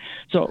anyway. And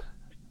so,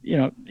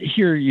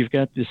 here you've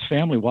got this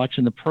family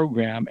watching the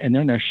program, and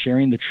they're now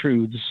sharing the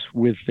truths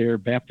with their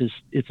Baptist.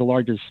 It's the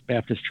largest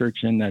Baptist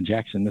church in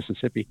Jackson,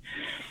 Mississippi.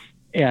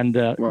 And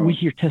we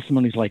hear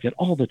testimonies like that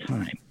all the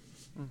time.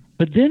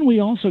 But then we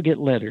also get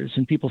letters,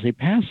 and people say,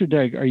 Pastor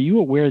Doug, are you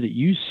aware that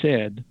you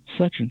said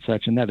such and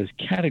such, and that is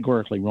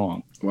categorically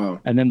wrong? Wow.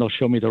 And then they'll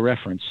show me the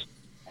reference.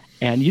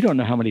 And you don't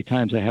know how many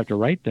times I have to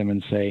write them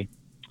and say,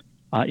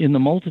 in the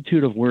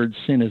multitude of words,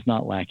 sin is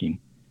not lacking.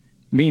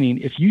 Meaning,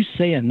 if you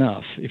say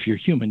enough, if you're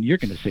human, you're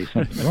going to say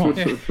something wrong.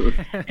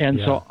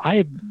 And so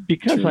I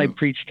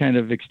preach kind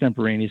of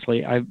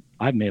extemporaneously,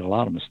 I've made a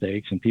lot of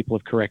mistakes, and people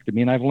have corrected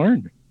me, and I've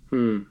learned.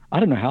 I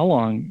don't know how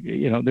long,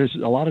 there's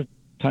a lot of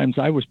times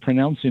I was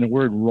pronouncing a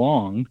word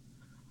wrong.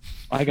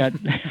 I got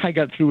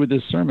through with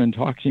this sermon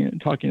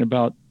talking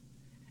about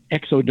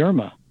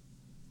exoderma.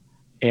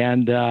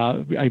 And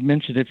I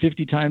mentioned it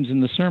 50 times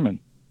in the sermon.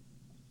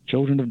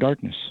 Children of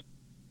darkness.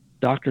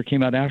 Doctor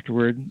came out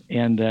afterward,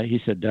 and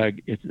he said, Doug,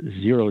 it's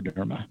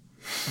xeroderma.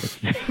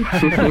 It's an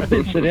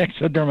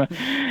exoderma.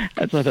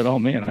 That's I thought, oh,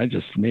 man, I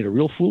just made a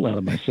real fool out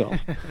of myself.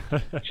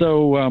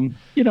 So,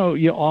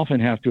 you often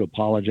have to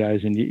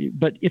apologize.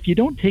 But if you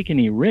don't take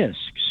any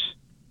risks,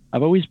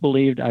 I've always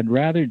believed I'd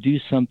rather do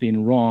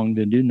something wrong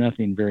than do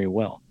nothing very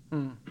well.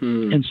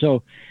 Mm-hmm. And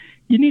so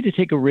you need to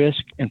take a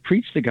risk and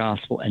preach the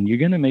gospel, and you're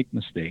going to make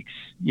mistakes.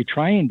 You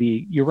try and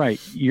you're right,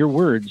 your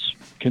words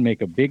can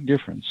make a big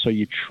difference. So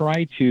you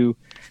try to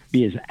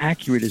be as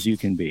accurate as you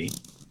can be,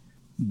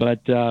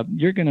 but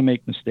you're going to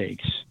make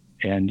mistakes.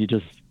 And you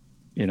just,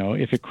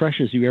 if it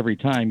crushes you every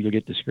time, you'll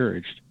get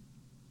discouraged.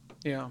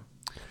 Yeah.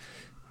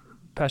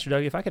 Pastor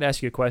Doug, if I could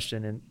ask you a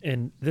question,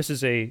 and this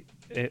is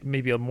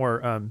maybe a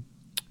more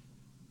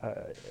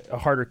a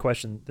harder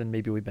question than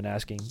maybe we've been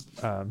asking,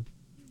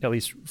 at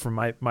least from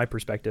my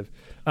perspective.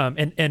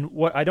 And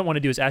what I don't want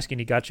to do is ask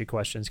any gotcha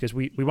questions, because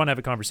we want to have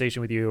a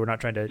conversation with you. We're not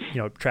trying to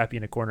trap you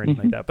in a corner or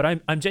anything like that.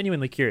 But I'm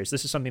genuinely curious.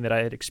 This is something that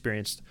I had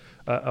experienced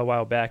a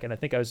while back, and I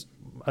think I was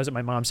at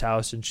my mom's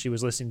house, and she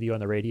was listening to you on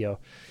the radio,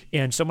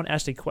 and someone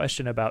asked a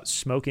question about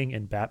smoking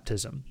and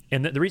baptism.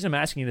 And the reason I'm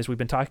asking you this, we've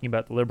been talking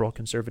about the liberal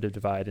conservative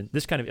divide, and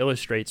this kind of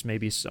illustrates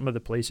maybe some of the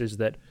places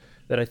that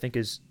I think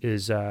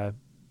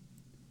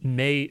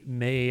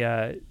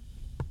may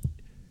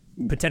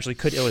potentially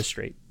could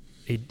illustrate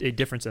a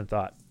difference in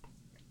thought.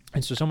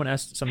 And so someone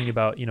asked something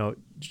about,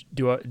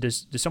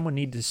 does someone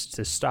need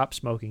to stop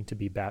smoking to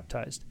be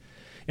baptized?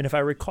 And if I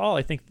recall,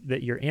 I think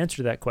that your answer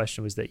to that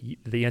question was that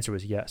the answer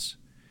was yes.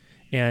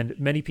 And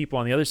many people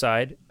on the other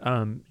side,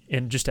 and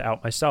just to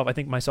out myself, I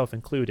think myself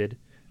included,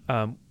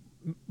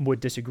 would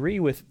disagree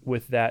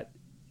with that,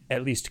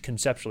 at least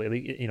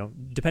conceptually,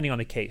 depending on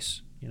the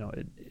case,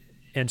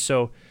 And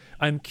so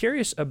I'm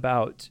curious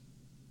about,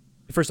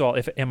 first of all,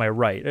 am I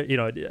right?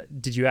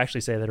 Did you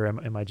actually say that, or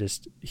am I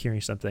just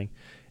hearing something?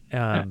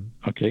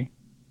 Okay.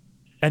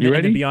 And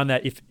then beyond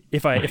that,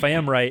 if I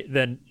am right,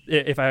 then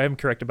if I am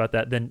correct about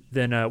that,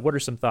 then what are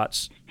some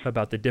thoughts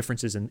about the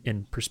differences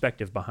in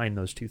perspective behind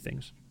those two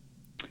things?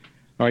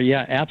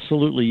 Yeah,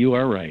 absolutely, you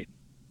are right,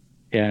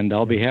 and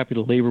I'll be happy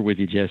to labor with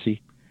you,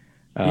 Jesse.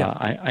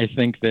 I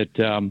think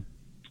that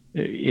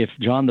if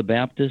John the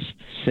Baptist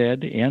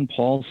said and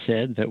Paul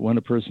said that when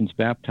a person's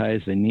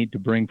baptized, they need to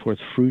bring forth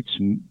fruits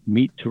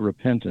meet to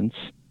repentance.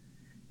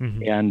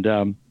 Mm-hmm.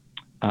 And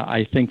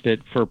I think that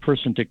for a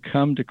person to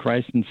come to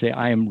Christ and say,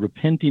 I am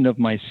repenting of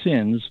my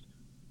sins,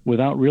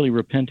 without really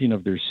repenting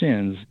of their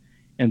sins,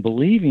 and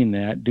believing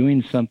that,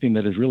 doing something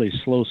that is really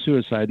slow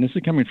suicide, and this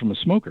is coming from a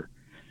smoker.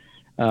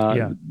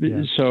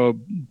 So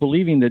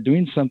believing that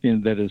doing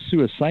something that is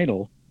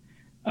suicidal,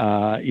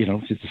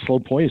 it's a slow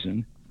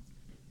poison,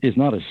 is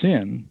not a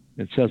sin.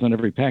 It says on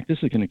every pack, this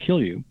is going to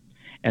kill you.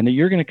 And that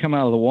you're going to come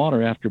out of the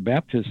water after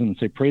baptism and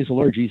say, praise the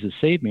Lord, Jesus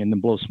saved me, and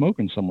then blow smoke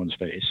in someone's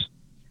face.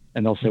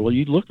 And they'll say, well,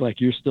 you look like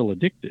you're still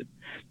addicted.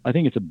 I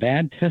think it's a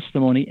bad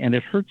testimony, and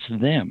it hurts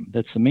them.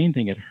 That's the main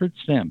thing. It hurts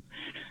them.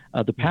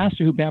 The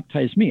pastor who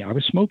baptized me, I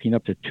was smoking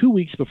up to 2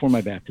 weeks before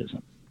my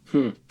baptism.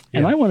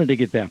 And I wanted to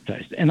get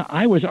baptized. And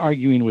I was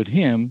arguing with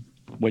him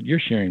what you're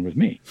sharing with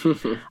me.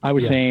 I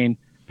was saying,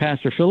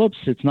 Pastor Phillips,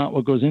 it's not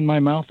what goes in my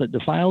mouth that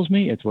defiles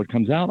me. It's what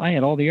comes out. I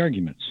had all the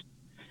arguments.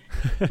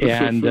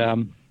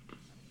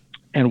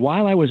 And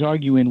while I was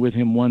arguing with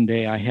him one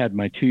day, I had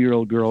my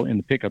 2-year-old girl in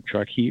the pickup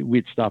truck.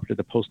 We'd stopped at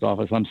the post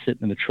office. I'm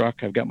sitting in the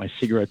truck. I've got my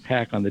cigarette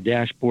pack on the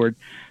dashboard.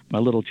 My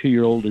little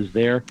 2-year-old is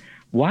there.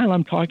 While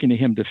I'm talking to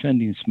him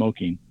defending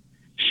smoking,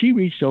 she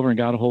reached over and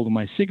got a hold of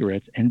my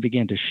cigarettes and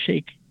began to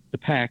shake the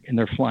pack, and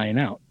they're flying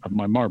out of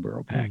my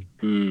Marlboro pack.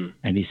 And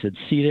he said,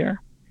 see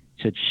there?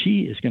 He said,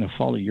 she is going to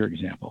follow your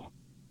example.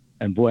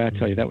 And boy, I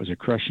tell you, that was a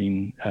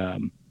crushing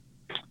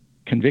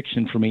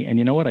conviction for me. And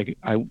you know what?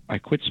 I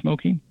quit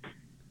smoking,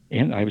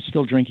 and I was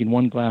still drinking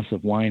 1 glass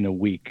of wine a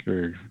week,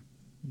 or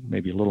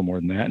maybe a little more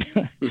than that.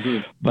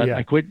 But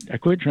I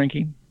quit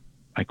drinking.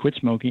 I quit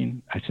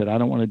smoking. I said, I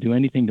don't want to do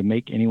anything to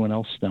make anyone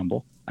else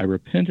stumble. I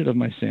repented of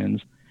my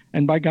sins.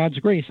 And by God's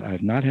grace, I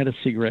have not had a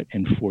cigarette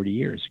in 40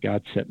 years.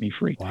 God set me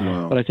free.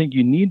 Wow. But I think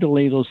you need to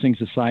lay those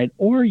things aside,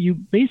 or you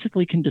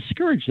basically can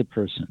discourage the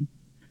person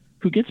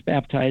who gets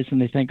baptized and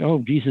they think,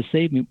 oh, Jesus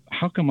saved me.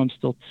 How come I'm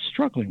still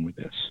struggling with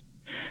this?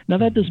 Now,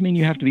 that doesn't mean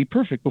you have to be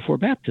perfect before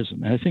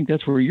baptism. And I think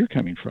that's where you're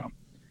coming from.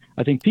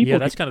 I think people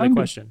that's kind of the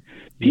question.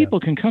 People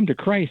can come to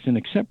Christ and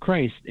accept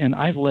Christ. And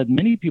I've led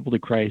many people to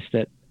Christ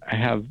that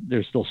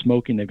they're still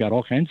smoking. They've got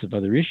all kinds of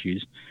other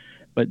issues.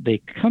 But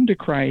they come to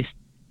Christ.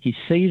 He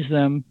saves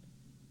them.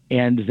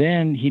 And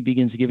then he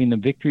begins giving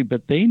them victory,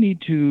 but they need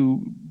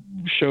to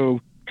show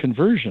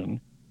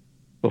conversion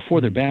before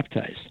they're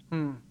baptized.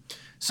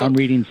 So I'm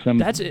reading some.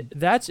 That's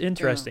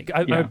interesting.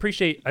 I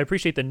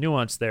appreciate the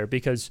nuance there,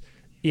 because,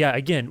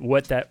 again,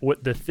 what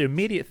the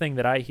immediate thing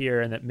that I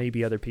hear, and that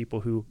maybe other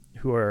people who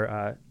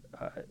are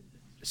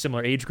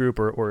similar age group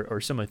or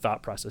similar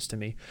thought process to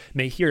me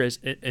may hear, is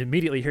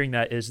immediately hearing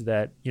that is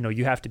that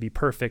you have to be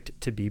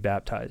perfect to be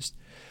baptized.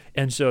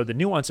 And so the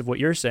nuance of what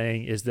you're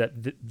saying is that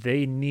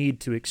they need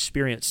to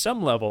experience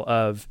some level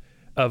of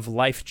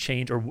life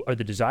change or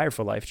the desire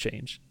for life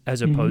change,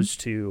 as opposed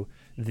to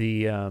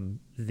the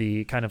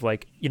kind of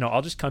like,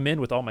 I'll just come in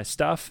with all my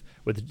stuff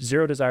with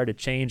zero desire to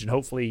change, and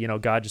hopefully,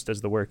 God just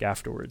does the work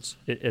afterwards,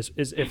 is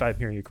if I'm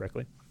hearing you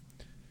correctly.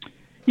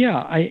 Yeah,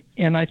 I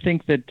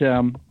think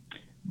that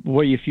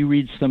if you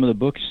read some of the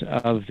books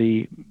of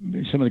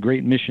some of the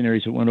great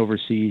missionaries that went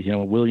overseas,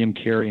 William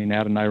Carey and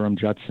Adoniram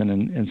Judson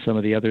and some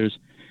of the others,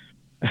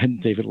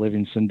 and David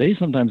Livingstone, they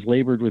sometimes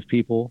labored with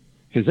people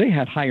because they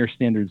had higher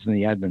standards than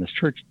the Adventist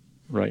Church,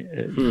 right?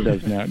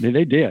 Does now.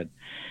 They did.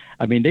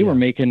 I mean, they were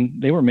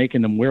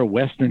making them wear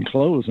Western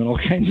clothes and all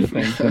kinds of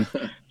things. And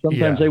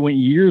sometimes they went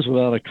years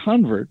without a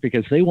convert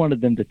because they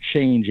wanted them to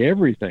change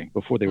everything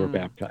before they were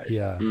baptized.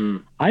 Yeah.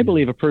 I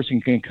believe a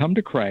person can come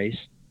to Christ,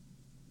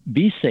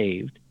 be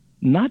saved,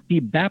 not be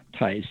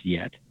baptized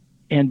yet,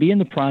 and be in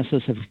the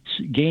process of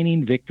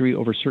gaining victory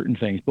over certain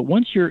things. But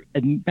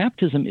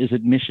baptism is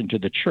admission to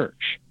the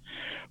church.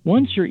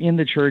 Once you're in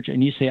the church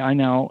and you say, I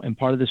now am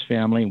part of this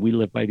family and we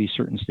live by these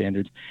certain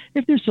standards,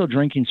 if they're still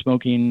drinking,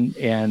 smoking,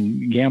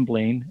 and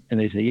gambling, and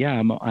they say, yeah,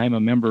 I'm a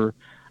member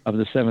of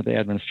the Seventh-day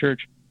Adventist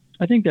Church,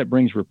 I think that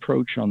brings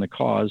reproach on the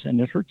cause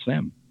and it hurts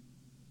them.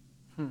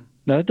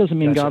 Now, that doesn't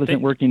mean God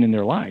isn't working in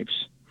their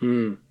lives.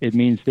 It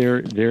means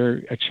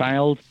they're a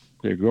child,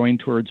 they're growing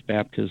towards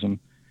baptism,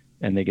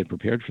 and they get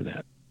prepared for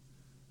that.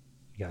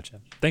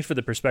 Gotcha. Thanks for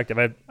the perspective.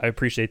 I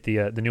appreciate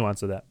the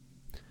nuance of that.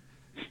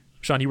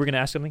 Sean, you were going to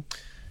ask something?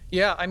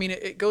 Yeah, I mean,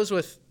 it goes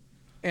with,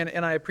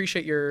 and I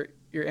appreciate your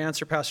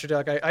answer, Pastor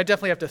Doug. I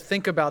definitely have to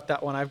think about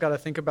that one. I've got to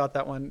think about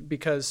that one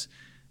because,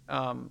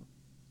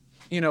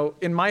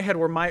 in my head,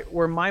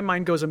 where my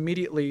mind goes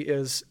immediately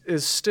is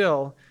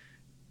still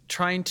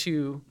trying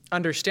to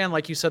understand,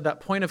 like you said, that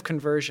point of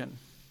conversion,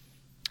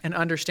 and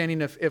understanding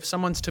if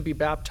someone's to be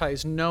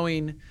baptized,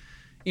 knowing,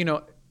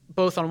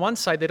 both on one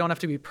side, they don't have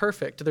to be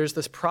perfect. There's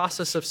this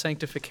process of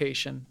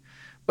sanctification,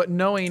 but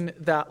knowing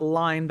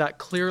that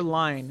clear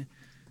line,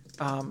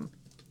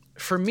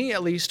 for me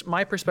at least,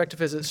 my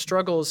perspective is it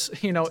struggles,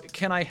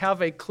 can I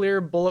have a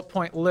clear bullet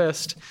point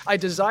list? I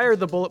desire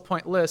the bullet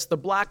point list, the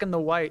black and the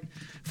white,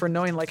 for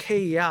knowing like, hey,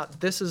 yeah,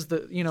 this is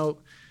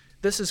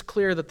this is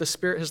clear that the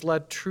Spirit has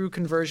led true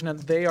conversion and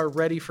they are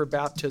ready for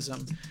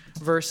baptism,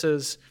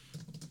 versus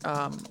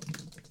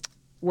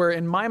where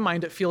in my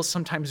mind it feels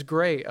sometimes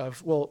gray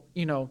of,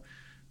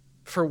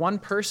 for one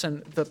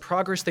person, the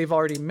progress they've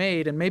already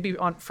made, and maybe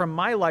from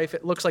my life,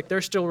 it looks like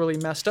they're still really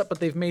messed up, but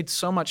they've made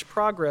so much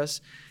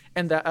progress,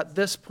 and that at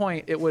this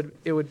point, it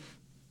would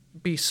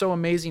be so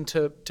amazing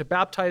to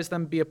baptize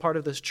them, be a part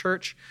of this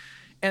church.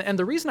 And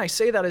the reason I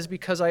say that is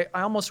because I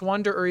almost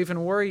wonder or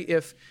even worry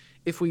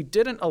if we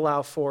didn't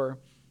allow for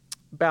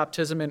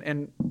baptism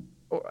and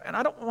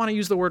I don't want to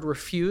use the word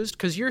refused,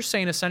 because you're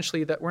saying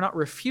essentially that we're not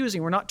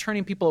refusing, we're not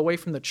turning people away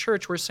from the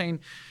church, we're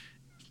saying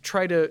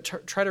try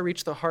to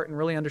reach the heart and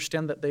really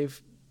understand that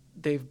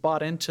they've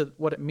bought into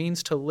what it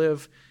means to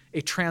live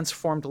a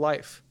transformed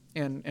life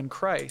in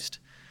Christ.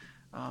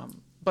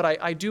 But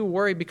I do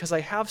worry because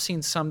I have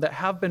seen some that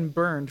have been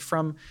burned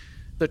from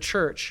the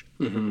church,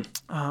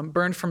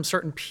 burned from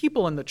certain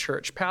people in the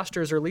church,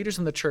 pastors or leaders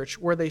in the church,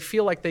 where they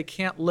feel like they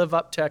can't live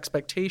up to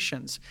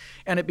expectations.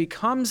 And it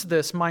becomes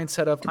this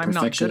mindset of, I'm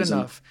not good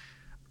enough.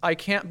 I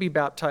can't be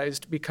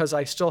baptized because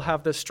I still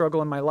have this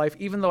struggle in my life,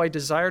 even though I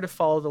desire to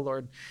follow the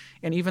Lord.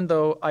 And even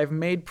though I've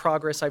made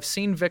progress, I've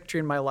seen victory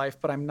in my life,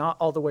 but I'm not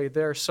all the way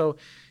there. So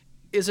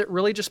is it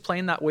really just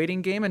playing that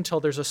waiting game until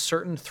there's a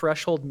certain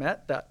threshold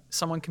met that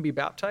someone can be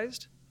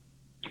baptized?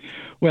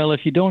 Well,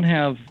 if you don't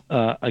have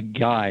a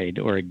guide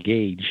or a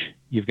gauge,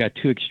 you've got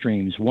two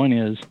extremes. One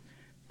is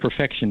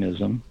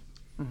perfectionism,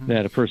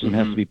 that a person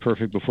has to be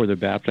perfect before they're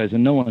baptized,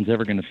 and no one's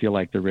ever going to feel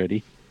like they're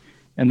ready.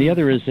 And the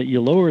other is that you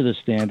lower the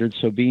standards,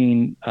 so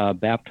being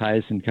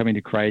baptized and coming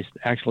to Christ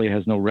actually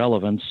has no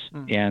relevance.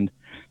 And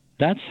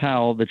that's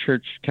how the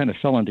church kind of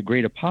fell into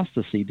great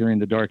apostasy during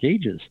the Dark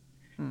Ages,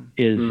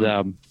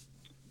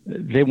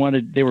 they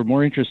were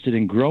more interested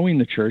in growing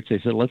the church. They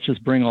said, let's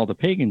just bring all the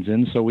pagans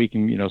in so we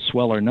can,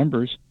 swell our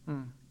numbers.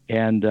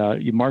 And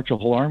you march a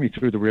whole army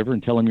through the river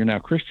and tell them you're now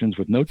Christians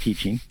with no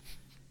teaching.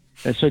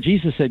 And so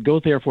Jesus said, go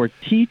therefore,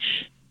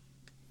 teach,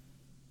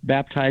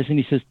 baptize, and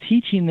he says,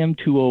 teaching them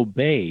to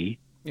obey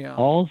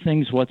all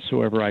things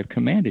whatsoever I've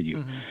commanded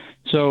you.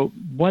 So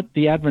what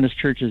the Adventist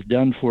Church has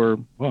done for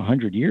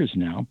 100 years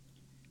now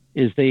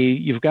is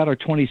you've got our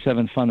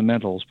 27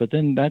 fundamentals, but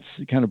then that's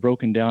kind of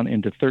broken down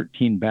into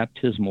 13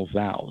 baptismal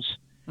vows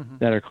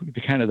that are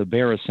kind of the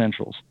bare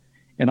essentials.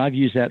 And I've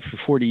used that for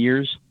 40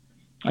 years.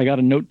 I got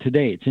a note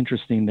today. It's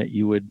interesting that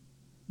you would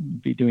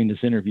be doing this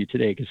interview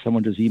today, because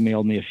someone just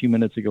emailed me a few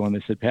minutes ago and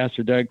they said,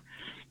 Pastor Doug,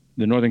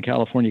 the Northern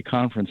California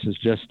Conference has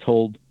just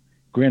told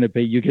Granite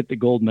Bay, you get the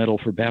gold medal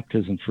for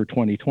baptism for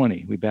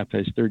 2020. We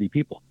baptized 30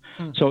 people.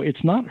 So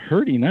it's not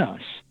hurting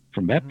us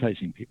from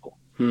baptizing people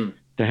to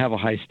have a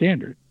high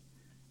standard.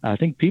 I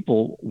think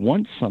people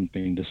want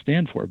something to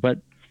stand for. But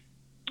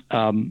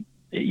the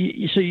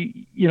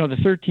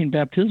 13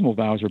 baptismal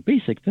vows are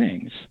basic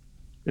things.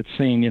 It's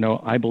saying,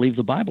 I believe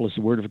the Bible is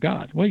the Word of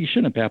God. Well, you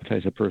shouldn't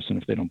baptize a person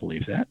if they don't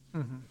believe that.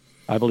 Mm-hmm.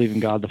 I believe in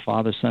God the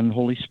Father, Son, and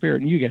Holy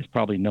Spirit. And you guys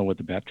probably know what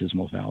the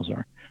baptismal vows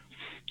are.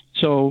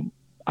 So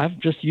I've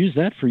just used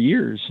that for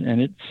years,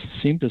 and it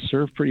seemed to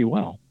serve pretty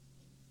well.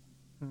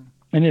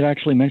 And it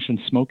actually mentioned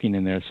smoking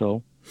in there,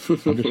 so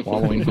I'm just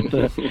following it.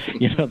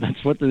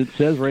 That's what it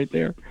says right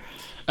there.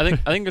 I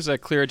think there's a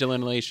clear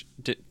delineation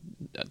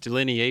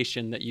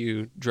that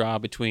you draw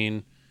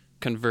between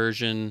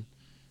conversion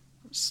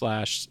 /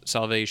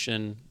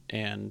 salvation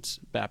and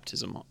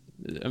baptism.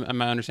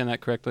 Am I understanding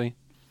that correctly?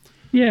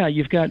 Yeah,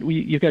 you've got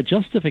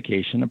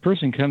justification. A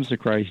person comes to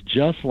Christ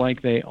just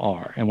like they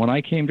are. And when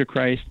I came to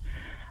Christ,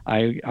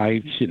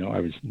 I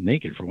was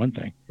naked for one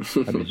thing.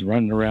 I was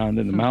running around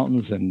in the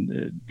mountains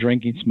and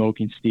drinking,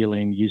 smoking,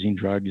 stealing, using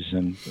drugs,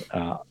 and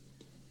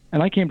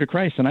I came to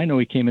Christ, and I know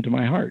He came into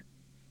my heart.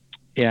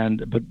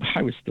 But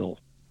I was still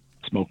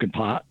smoking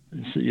pot.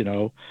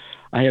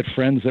 I had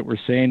friends that were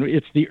saying,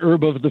 "It's the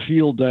herb of the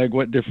field, Doug.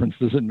 What difference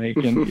does it make?"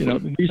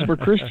 And these were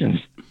Christians.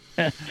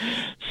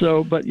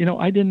 So, but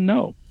I didn't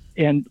know.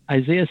 And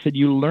Isaiah said,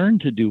 "You learn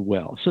to do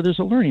well." So there's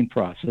a learning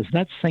process.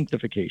 That's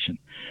sanctification.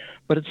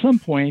 But at some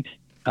point,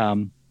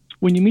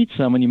 when you meet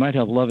someone, you might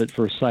have love at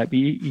first sight, but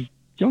you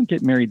don't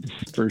get married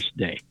the first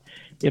day.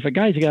 If a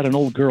guy's got an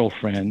old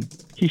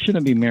girlfriend, he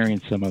shouldn't be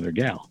marrying some other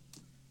gal.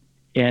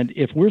 And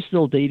if we're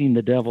still dating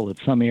the devil at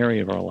some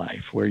area of our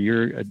life where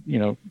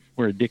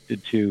we're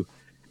addicted to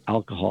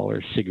alcohol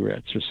or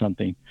cigarettes or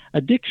something,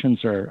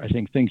 addictions are, I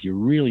think, things you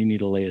really need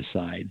to lay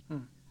aside.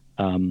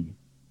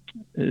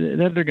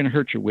 They're going to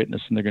hurt your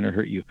witness, and they're going to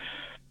hurt you.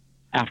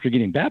 After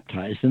getting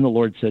baptized, then the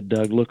Lord said,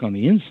 "Doug, look on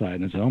the inside."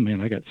 And I said, "Oh man,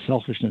 I got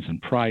selfishness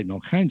and pride and all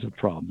kinds of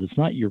problems." It's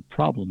not your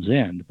problem's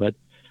end, but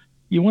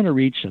you want to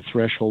reach a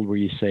threshold where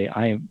you say,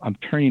 I'm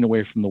turning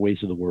away from the ways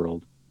of the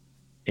world,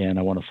 and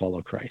I want to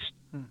follow Christ.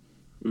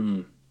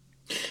 Mm.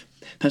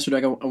 Pastor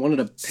Doug, I wanted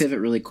to pivot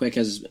really quick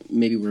as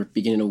maybe we're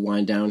beginning to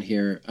wind down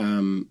here,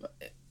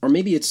 or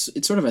maybe it's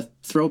sort of a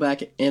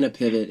throwback and a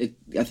pivot.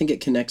 I think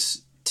it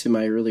connects to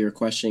my earlier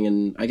questioning,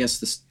 and I guess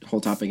this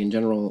whole topic in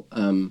general.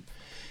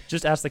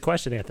 Just ask the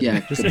question, Anthony.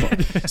 Yeah.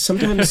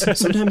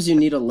 Sometimes you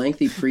need a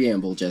lengthy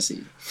preamble,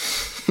 Jesse.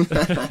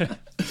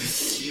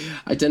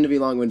 I tend to be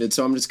long-winded,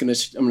 so I'm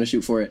gonna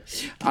shoot for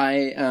it.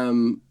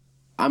 I'm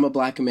a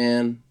black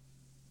man,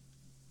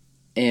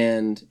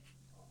 and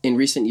in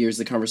recent years,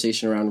 the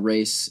conversation around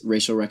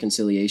racial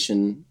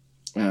reconciliation,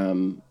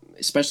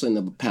 especially in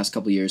the past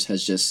couple of years,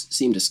 has just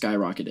seemed to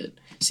skyrocket.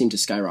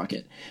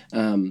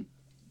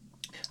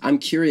 I'm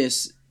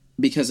curious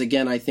because,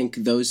 again, I think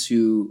those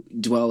who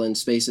dwell in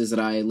spaces that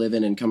I live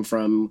in and come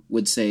from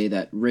would say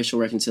that racial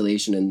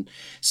reconciliation and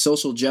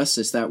social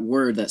justice, that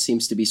word that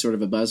seems to be sort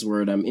of a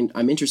buzzword,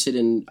 I'm interested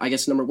in, I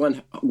guess, number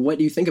one, what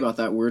do you think about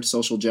that word,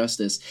 social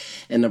justice?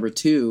 And number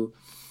two,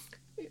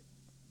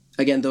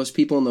 again, those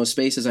people in those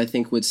spaces, I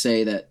think, would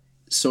say that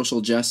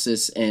social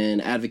justice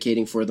and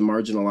advocating for the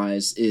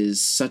marginalized is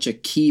such a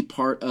key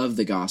part of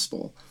the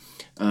gospel.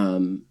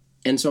 And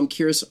so I'm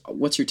curious,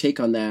 what's your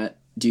take on that?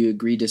 Do you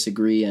agree,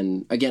 disagree?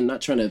 And again,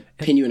 not trying to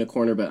pin you in a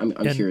corner, but I'm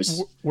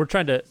curious. We're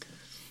trying to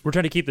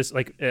keep this,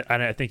 like,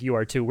 and I think you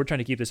are too, we're trying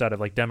to keep this out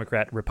of like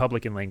Democrat,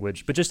 Republican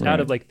language, but just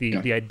out of like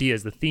the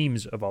ideas, the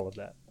themes of all of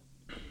that.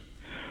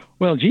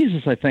 Well,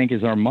 Jesus, I think,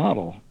 is our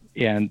model.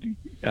 And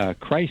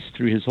Christ,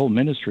 through his whole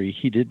ministry,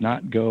 he did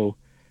not go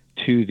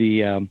to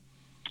the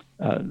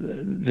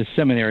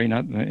seminary,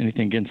 not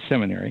anything against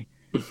seminary,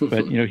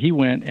 but he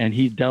went and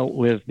he dealt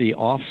with the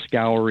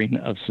offscouring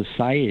of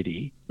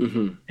society,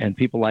 and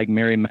people like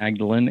Mary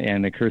Magdalene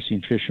and a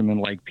cursing fisherman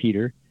like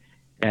Peter.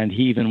 And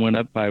he even went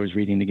up, I was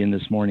reading again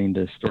this morning,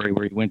 the story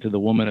where he went to the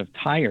woman of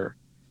Tyre,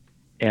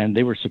 and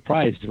they were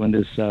surprised when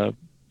this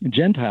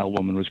Gentile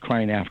woman was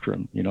crying after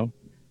him,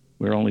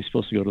 We're only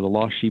supposed to go to the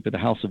lost sheep of the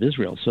house of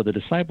Israel. So the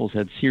disciples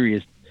had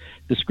serious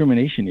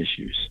discrimination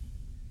issues.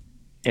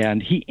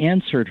 And he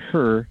answered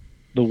her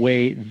the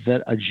way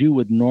that a Jew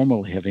would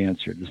normally have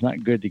answered. It's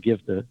not good to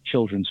give the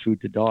children's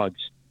food to dogs.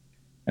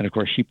 And, of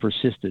course, she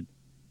persisted.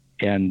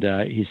 And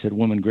he said,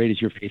 "Woman, great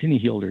is your faith." And he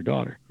healed her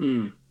daughter.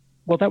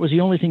 Well, that was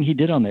the only thing he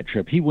did on that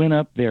trip. He went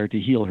up there to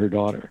heal her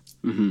daughter.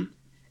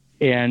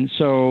 And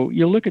so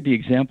you look at the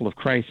example of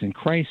Christ, and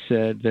Christ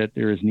said that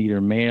there is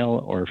neither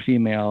male or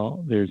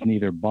female, there's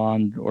neither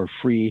bond or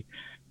free,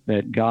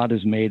 that God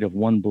is made of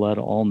one blood,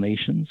 all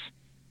nations.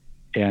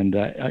 And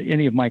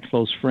any of my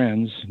close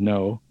friends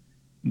know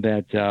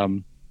that,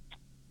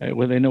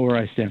 they know where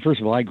I stand. First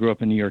of all, I grew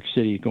up in New York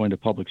City going to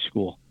public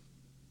school.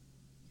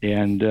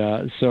 And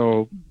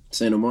so...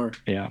 Say no more.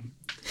 Yeah.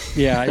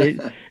 Yeah,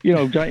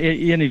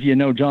 any of you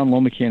know, John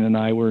Lomacan and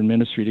I were in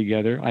ministry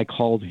together. I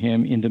called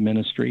him into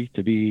ministry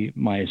to be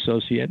my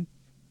associate.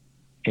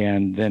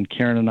 And then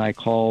Karen and I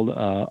called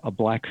a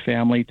black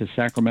family to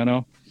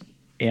Sacramento,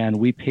 and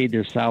we paid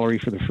their salary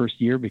for the first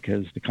year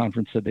because the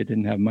conference said they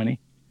didn't have money.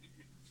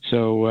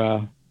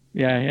 So,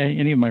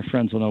 any of my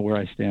friends will know where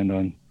I stand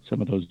on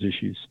some of those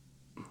issues.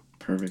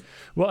 Perfect.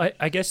 Well,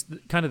 I guess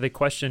kind of the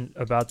question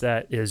about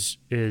that is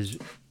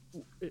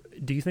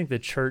do you think the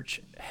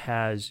church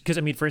has, because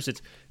I mean, for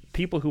instance,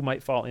 people who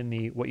might fall in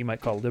the what you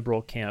might call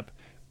liberal camp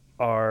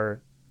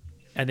are,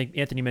 I think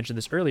Anthony mentioned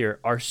this earlier,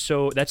 are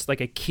so, that's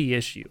like a key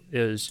issue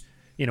is,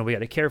 we got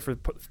to care for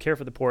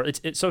the poor.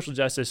 It's social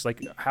justice.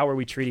 Like, how are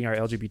we treating our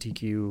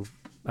LGBTQ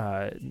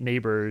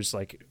neighbors?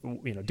 Like,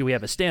 do we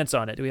have a stance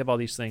on it? Do we have all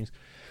these things?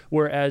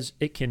 Whereas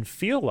it can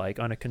feel like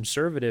on a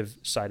conservative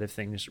side of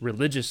things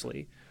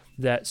religiously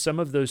that some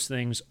of those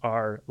things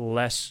are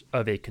less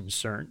of a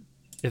concern,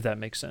 if that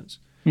makes sense.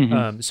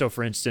 Mm-hmm. So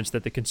for instance,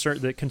 that the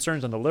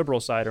concerns on the liberal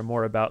side are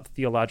more about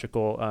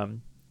theological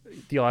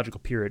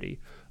purity,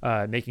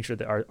 making sure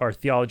that our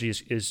theology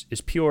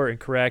is pure and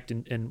correct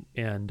and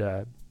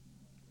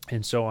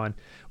so on,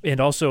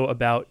 and also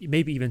about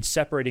maybe even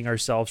separating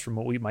ourselves from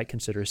what we might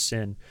consider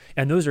sin.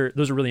 And those are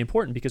really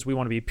important because we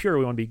want to be pure,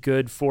 we want to be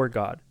good for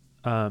God.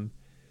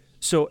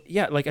 So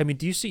yeah, like, I mean,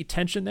 do you see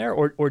tension there,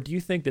 or do you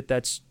think that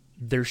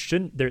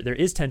there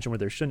is tension where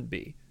there shouldn't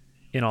be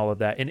in all of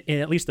that,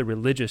 in at least the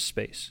religious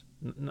space?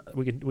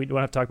 We don't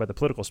have to talk about the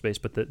political space,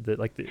 but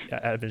the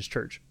Adventist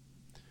church.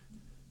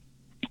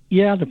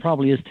 Yeah, there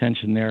probably is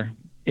tension there,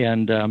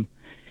 and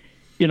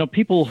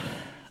people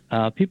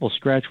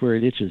scratch where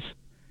it itches.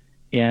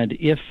 And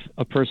if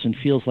a person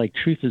feels like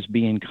truth is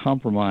being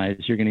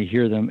compromised, you're going to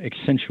hear them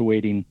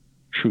accentuating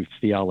truth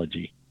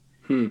theology.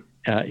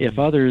 If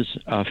others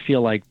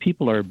feel like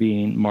people are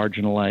being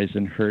marginalized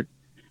and hurt,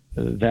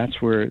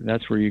 that's where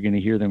you're going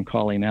to hear them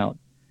calling out.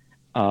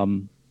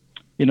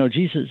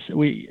 Jesus,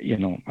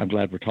 I'm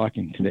glad we're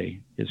talking today,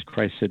 is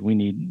Christ said we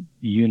need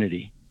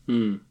unity.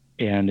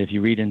 And if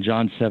you read in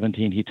John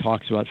 17, he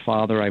talks about,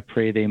 Father, I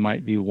pray they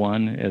might be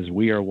one as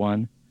we are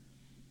one.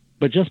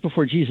 But just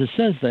before Jesus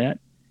says that,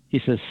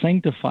 he says,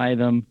 sanctify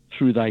them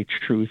through thy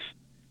truth.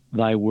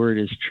 Thy word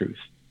is truth.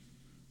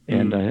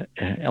 And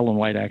Ellen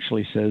White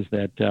actually says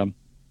that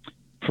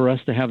for us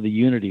to have the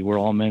unity where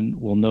all men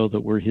will know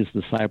that we're his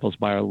disciples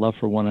by our love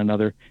for one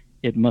another,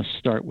 it must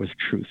start with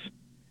truth.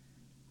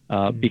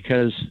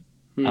 Because,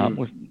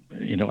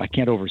 I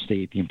can't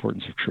overstate the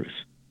importance of truth.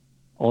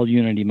 All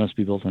unity must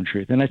be built on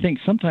truth. And I think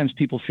sometimes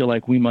people feel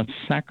like we must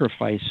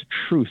sacrifice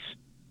truth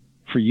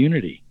for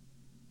unity.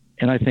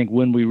 And I think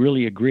when we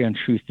really agree on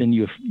truth, then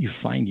you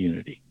find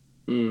unity.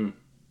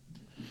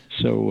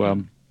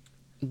 So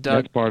Doug,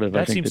 that's part of,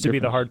 that I think, seems to be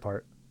the hard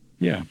part.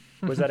 Yeah.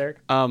 Was that Eric?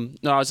 No,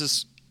 I was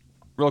just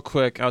real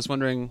quick. I was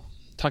wondering,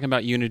 talking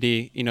about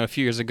unity. A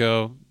few years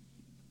ago,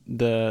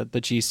 the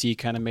GC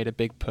kind of made a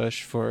big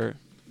push for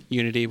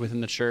unity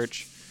within the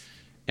church,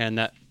 and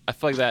that I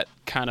feel like that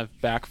kind of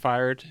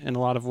backfired in a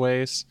lot of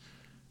ways.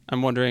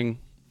 I'm wondering,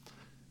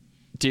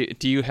 do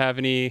you have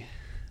any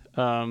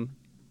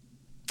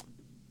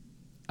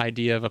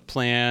idea of a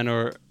plan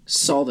or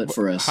solve it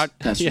for us,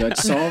 Pastor Doug?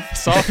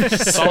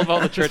 Solve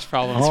all the church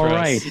problems. All for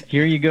right, us.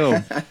 Here you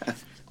go.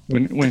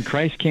 When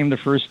Christ came the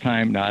first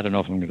time, now I don't know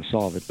if I'm going to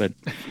solve it, but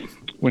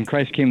when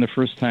Christ came the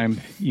first time,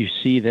 you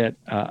see that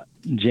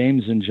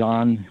James and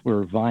John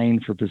were vying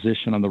for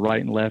position on the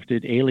right and left.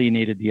 It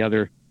alienated the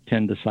other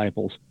 10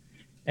 disciples,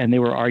 and they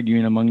were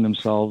arguing among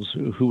themselves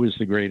who was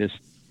the greatest.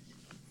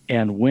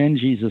 And when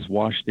Jesus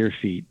washed their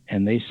feet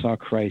and they saw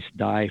Christ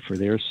die for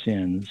their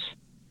sins,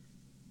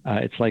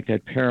 it's like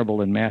that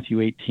parable in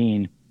Matthew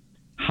 18.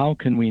 How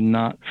can we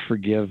not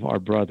forgive our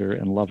brother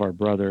and love our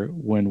brother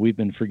when we've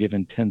been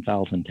forgiven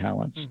 10,000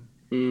 talents?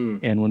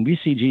 And when we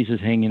see Jesus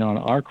hanging on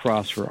our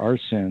cross for our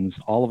sins,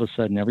 all of a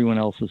sudden everyone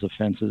else's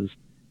offenses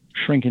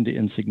shrink into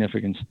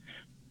insignificance.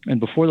 And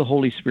before the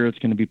Holy Spirit's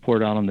going to be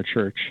poured out on the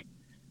church,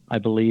 I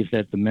believe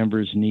that the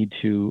members need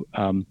to,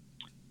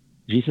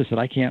 Jesus said,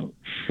 I can't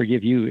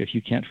forgive you if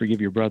you can't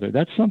forgive your brother.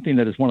 That's something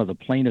that is one of the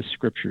plainest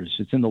scriptures.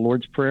 It's in the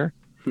Lord's Prayer.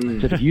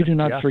 It said, if you do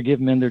not forgive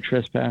men their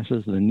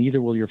trespasses, then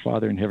neither will your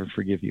Father in heaven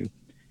forgive you.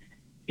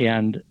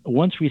 And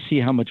once we see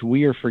how much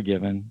we are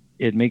forgiven,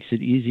 it makes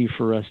it easy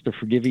for us to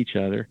forgive each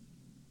other.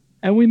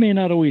 And we may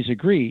not always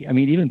agree. I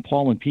mean, even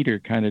Paul and Peter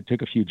kind of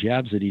took a few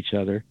jabs at each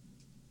other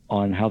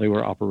on how they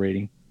were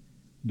operating.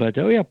 But,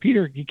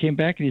 Peter, he came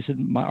back and he said,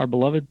 our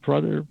beloved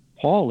brother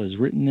Paul is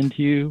written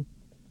into you,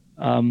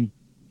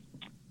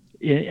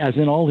 as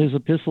in all his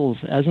epistles,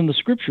 as in the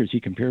scriptures. He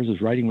compares his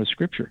writing with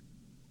scripture.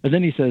 And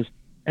then he says,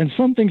 and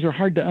some things are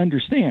hard to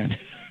understand.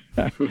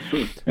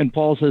 And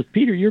Paul says,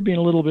 Peter, you're being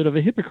a little bit of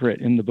a hypocrite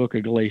in the book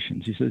of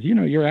Galatians. He says,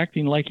 you're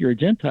acting like you're a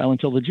Gentile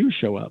until the Jews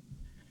show up.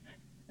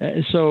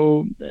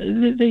 So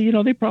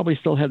they probably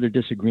still have their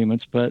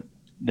disagreements, but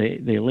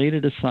they laid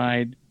it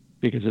aside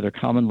because of their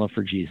common love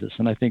for Jesus.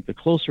 And I think the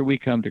closer we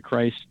come to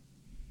Christ,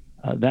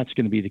 that's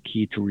going to be the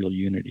key to real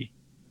unity.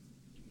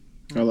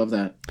 I love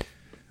that.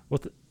 Well,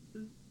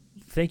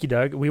 thank you,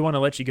 Doug. We want to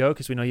let you go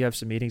because we know you have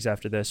some meetings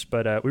after this,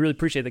 but we really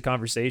appreciate the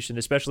conversation,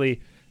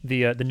 especially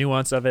the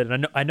nuance of it.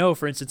 And I know,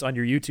 for instance, on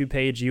your YouTube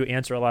page, you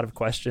answer a lot of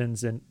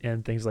questions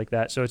and things like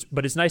that. So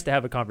it's nice to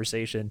have a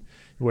conversation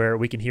where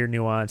we can hear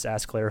nuance,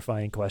 ask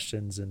clarifying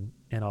questions,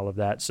 and all of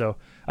that. So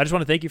I just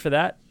want to thank you for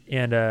that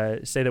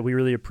and say that we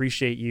really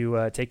appreciate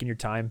you taking your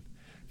time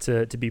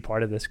to be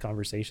part of this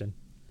conversation.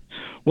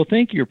 Well,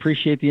 thank you.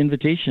 Appreciate the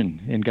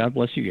invitation, and God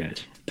bless you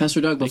guys. Pastor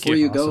Doug, Thank before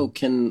you. you go,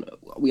 can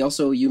we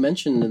also, you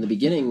mentioned in the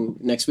beginning,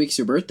 next week's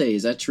your birthday.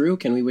 Is that true?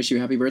 Can we wish you a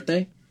happy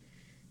birthday?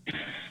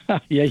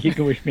 Yeah, you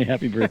can wish me a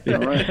happy birthday.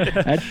 All right.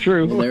 That's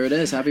true. Well, there it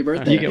is. Happy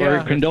birthday. You get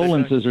our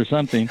condolences or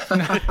something.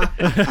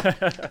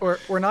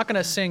 We're not going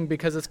to sing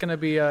because it's going to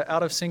be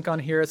out of sync on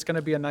here. It's going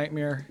to be a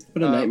nightmare.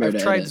 What a nightmare I've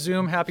to tried edit.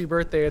 Zoom Happy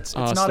Birthday. It's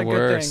Oh, it's not the a good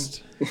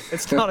worst. thing.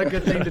 It's not a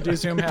good thing to do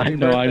Zoom Happy I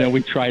Birthday. know.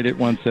 We tried it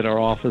once at our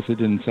office. It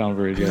didn't sound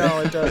very good. No,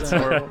 it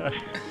doesn't. All right.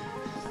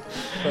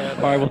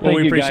 Well, thank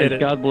we you appreciate guys. it.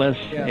 God bless,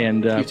 Yeah.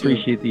 and too.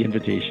 appreciate the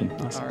invitation.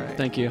 Awesome. All right.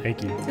 Thank you.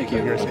 Thank you. Thank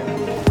you. Yours,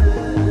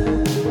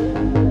 yeah.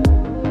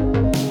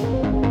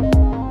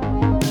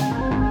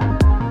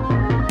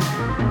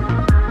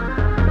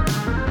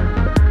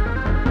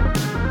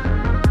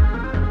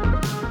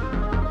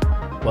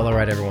 Well, all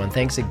right, everyone.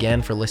 Thanks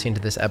again for listening to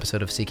this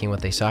episode of Seeking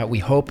What They Sought. We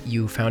hope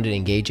you found it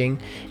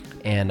engaging.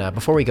 And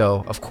before we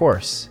go, of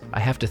course, I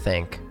have to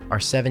thank our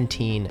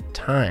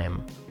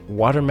 17-time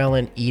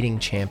watermelon eating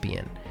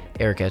champion,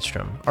 Eric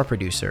Edstrom, our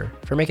producer,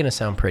 for making us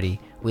sound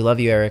pretty. We love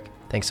you, Eric.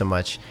 Thanks so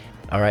much.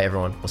 All right,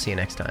 everyone. We'll see you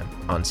next time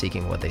on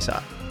Seeking What They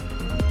Sought.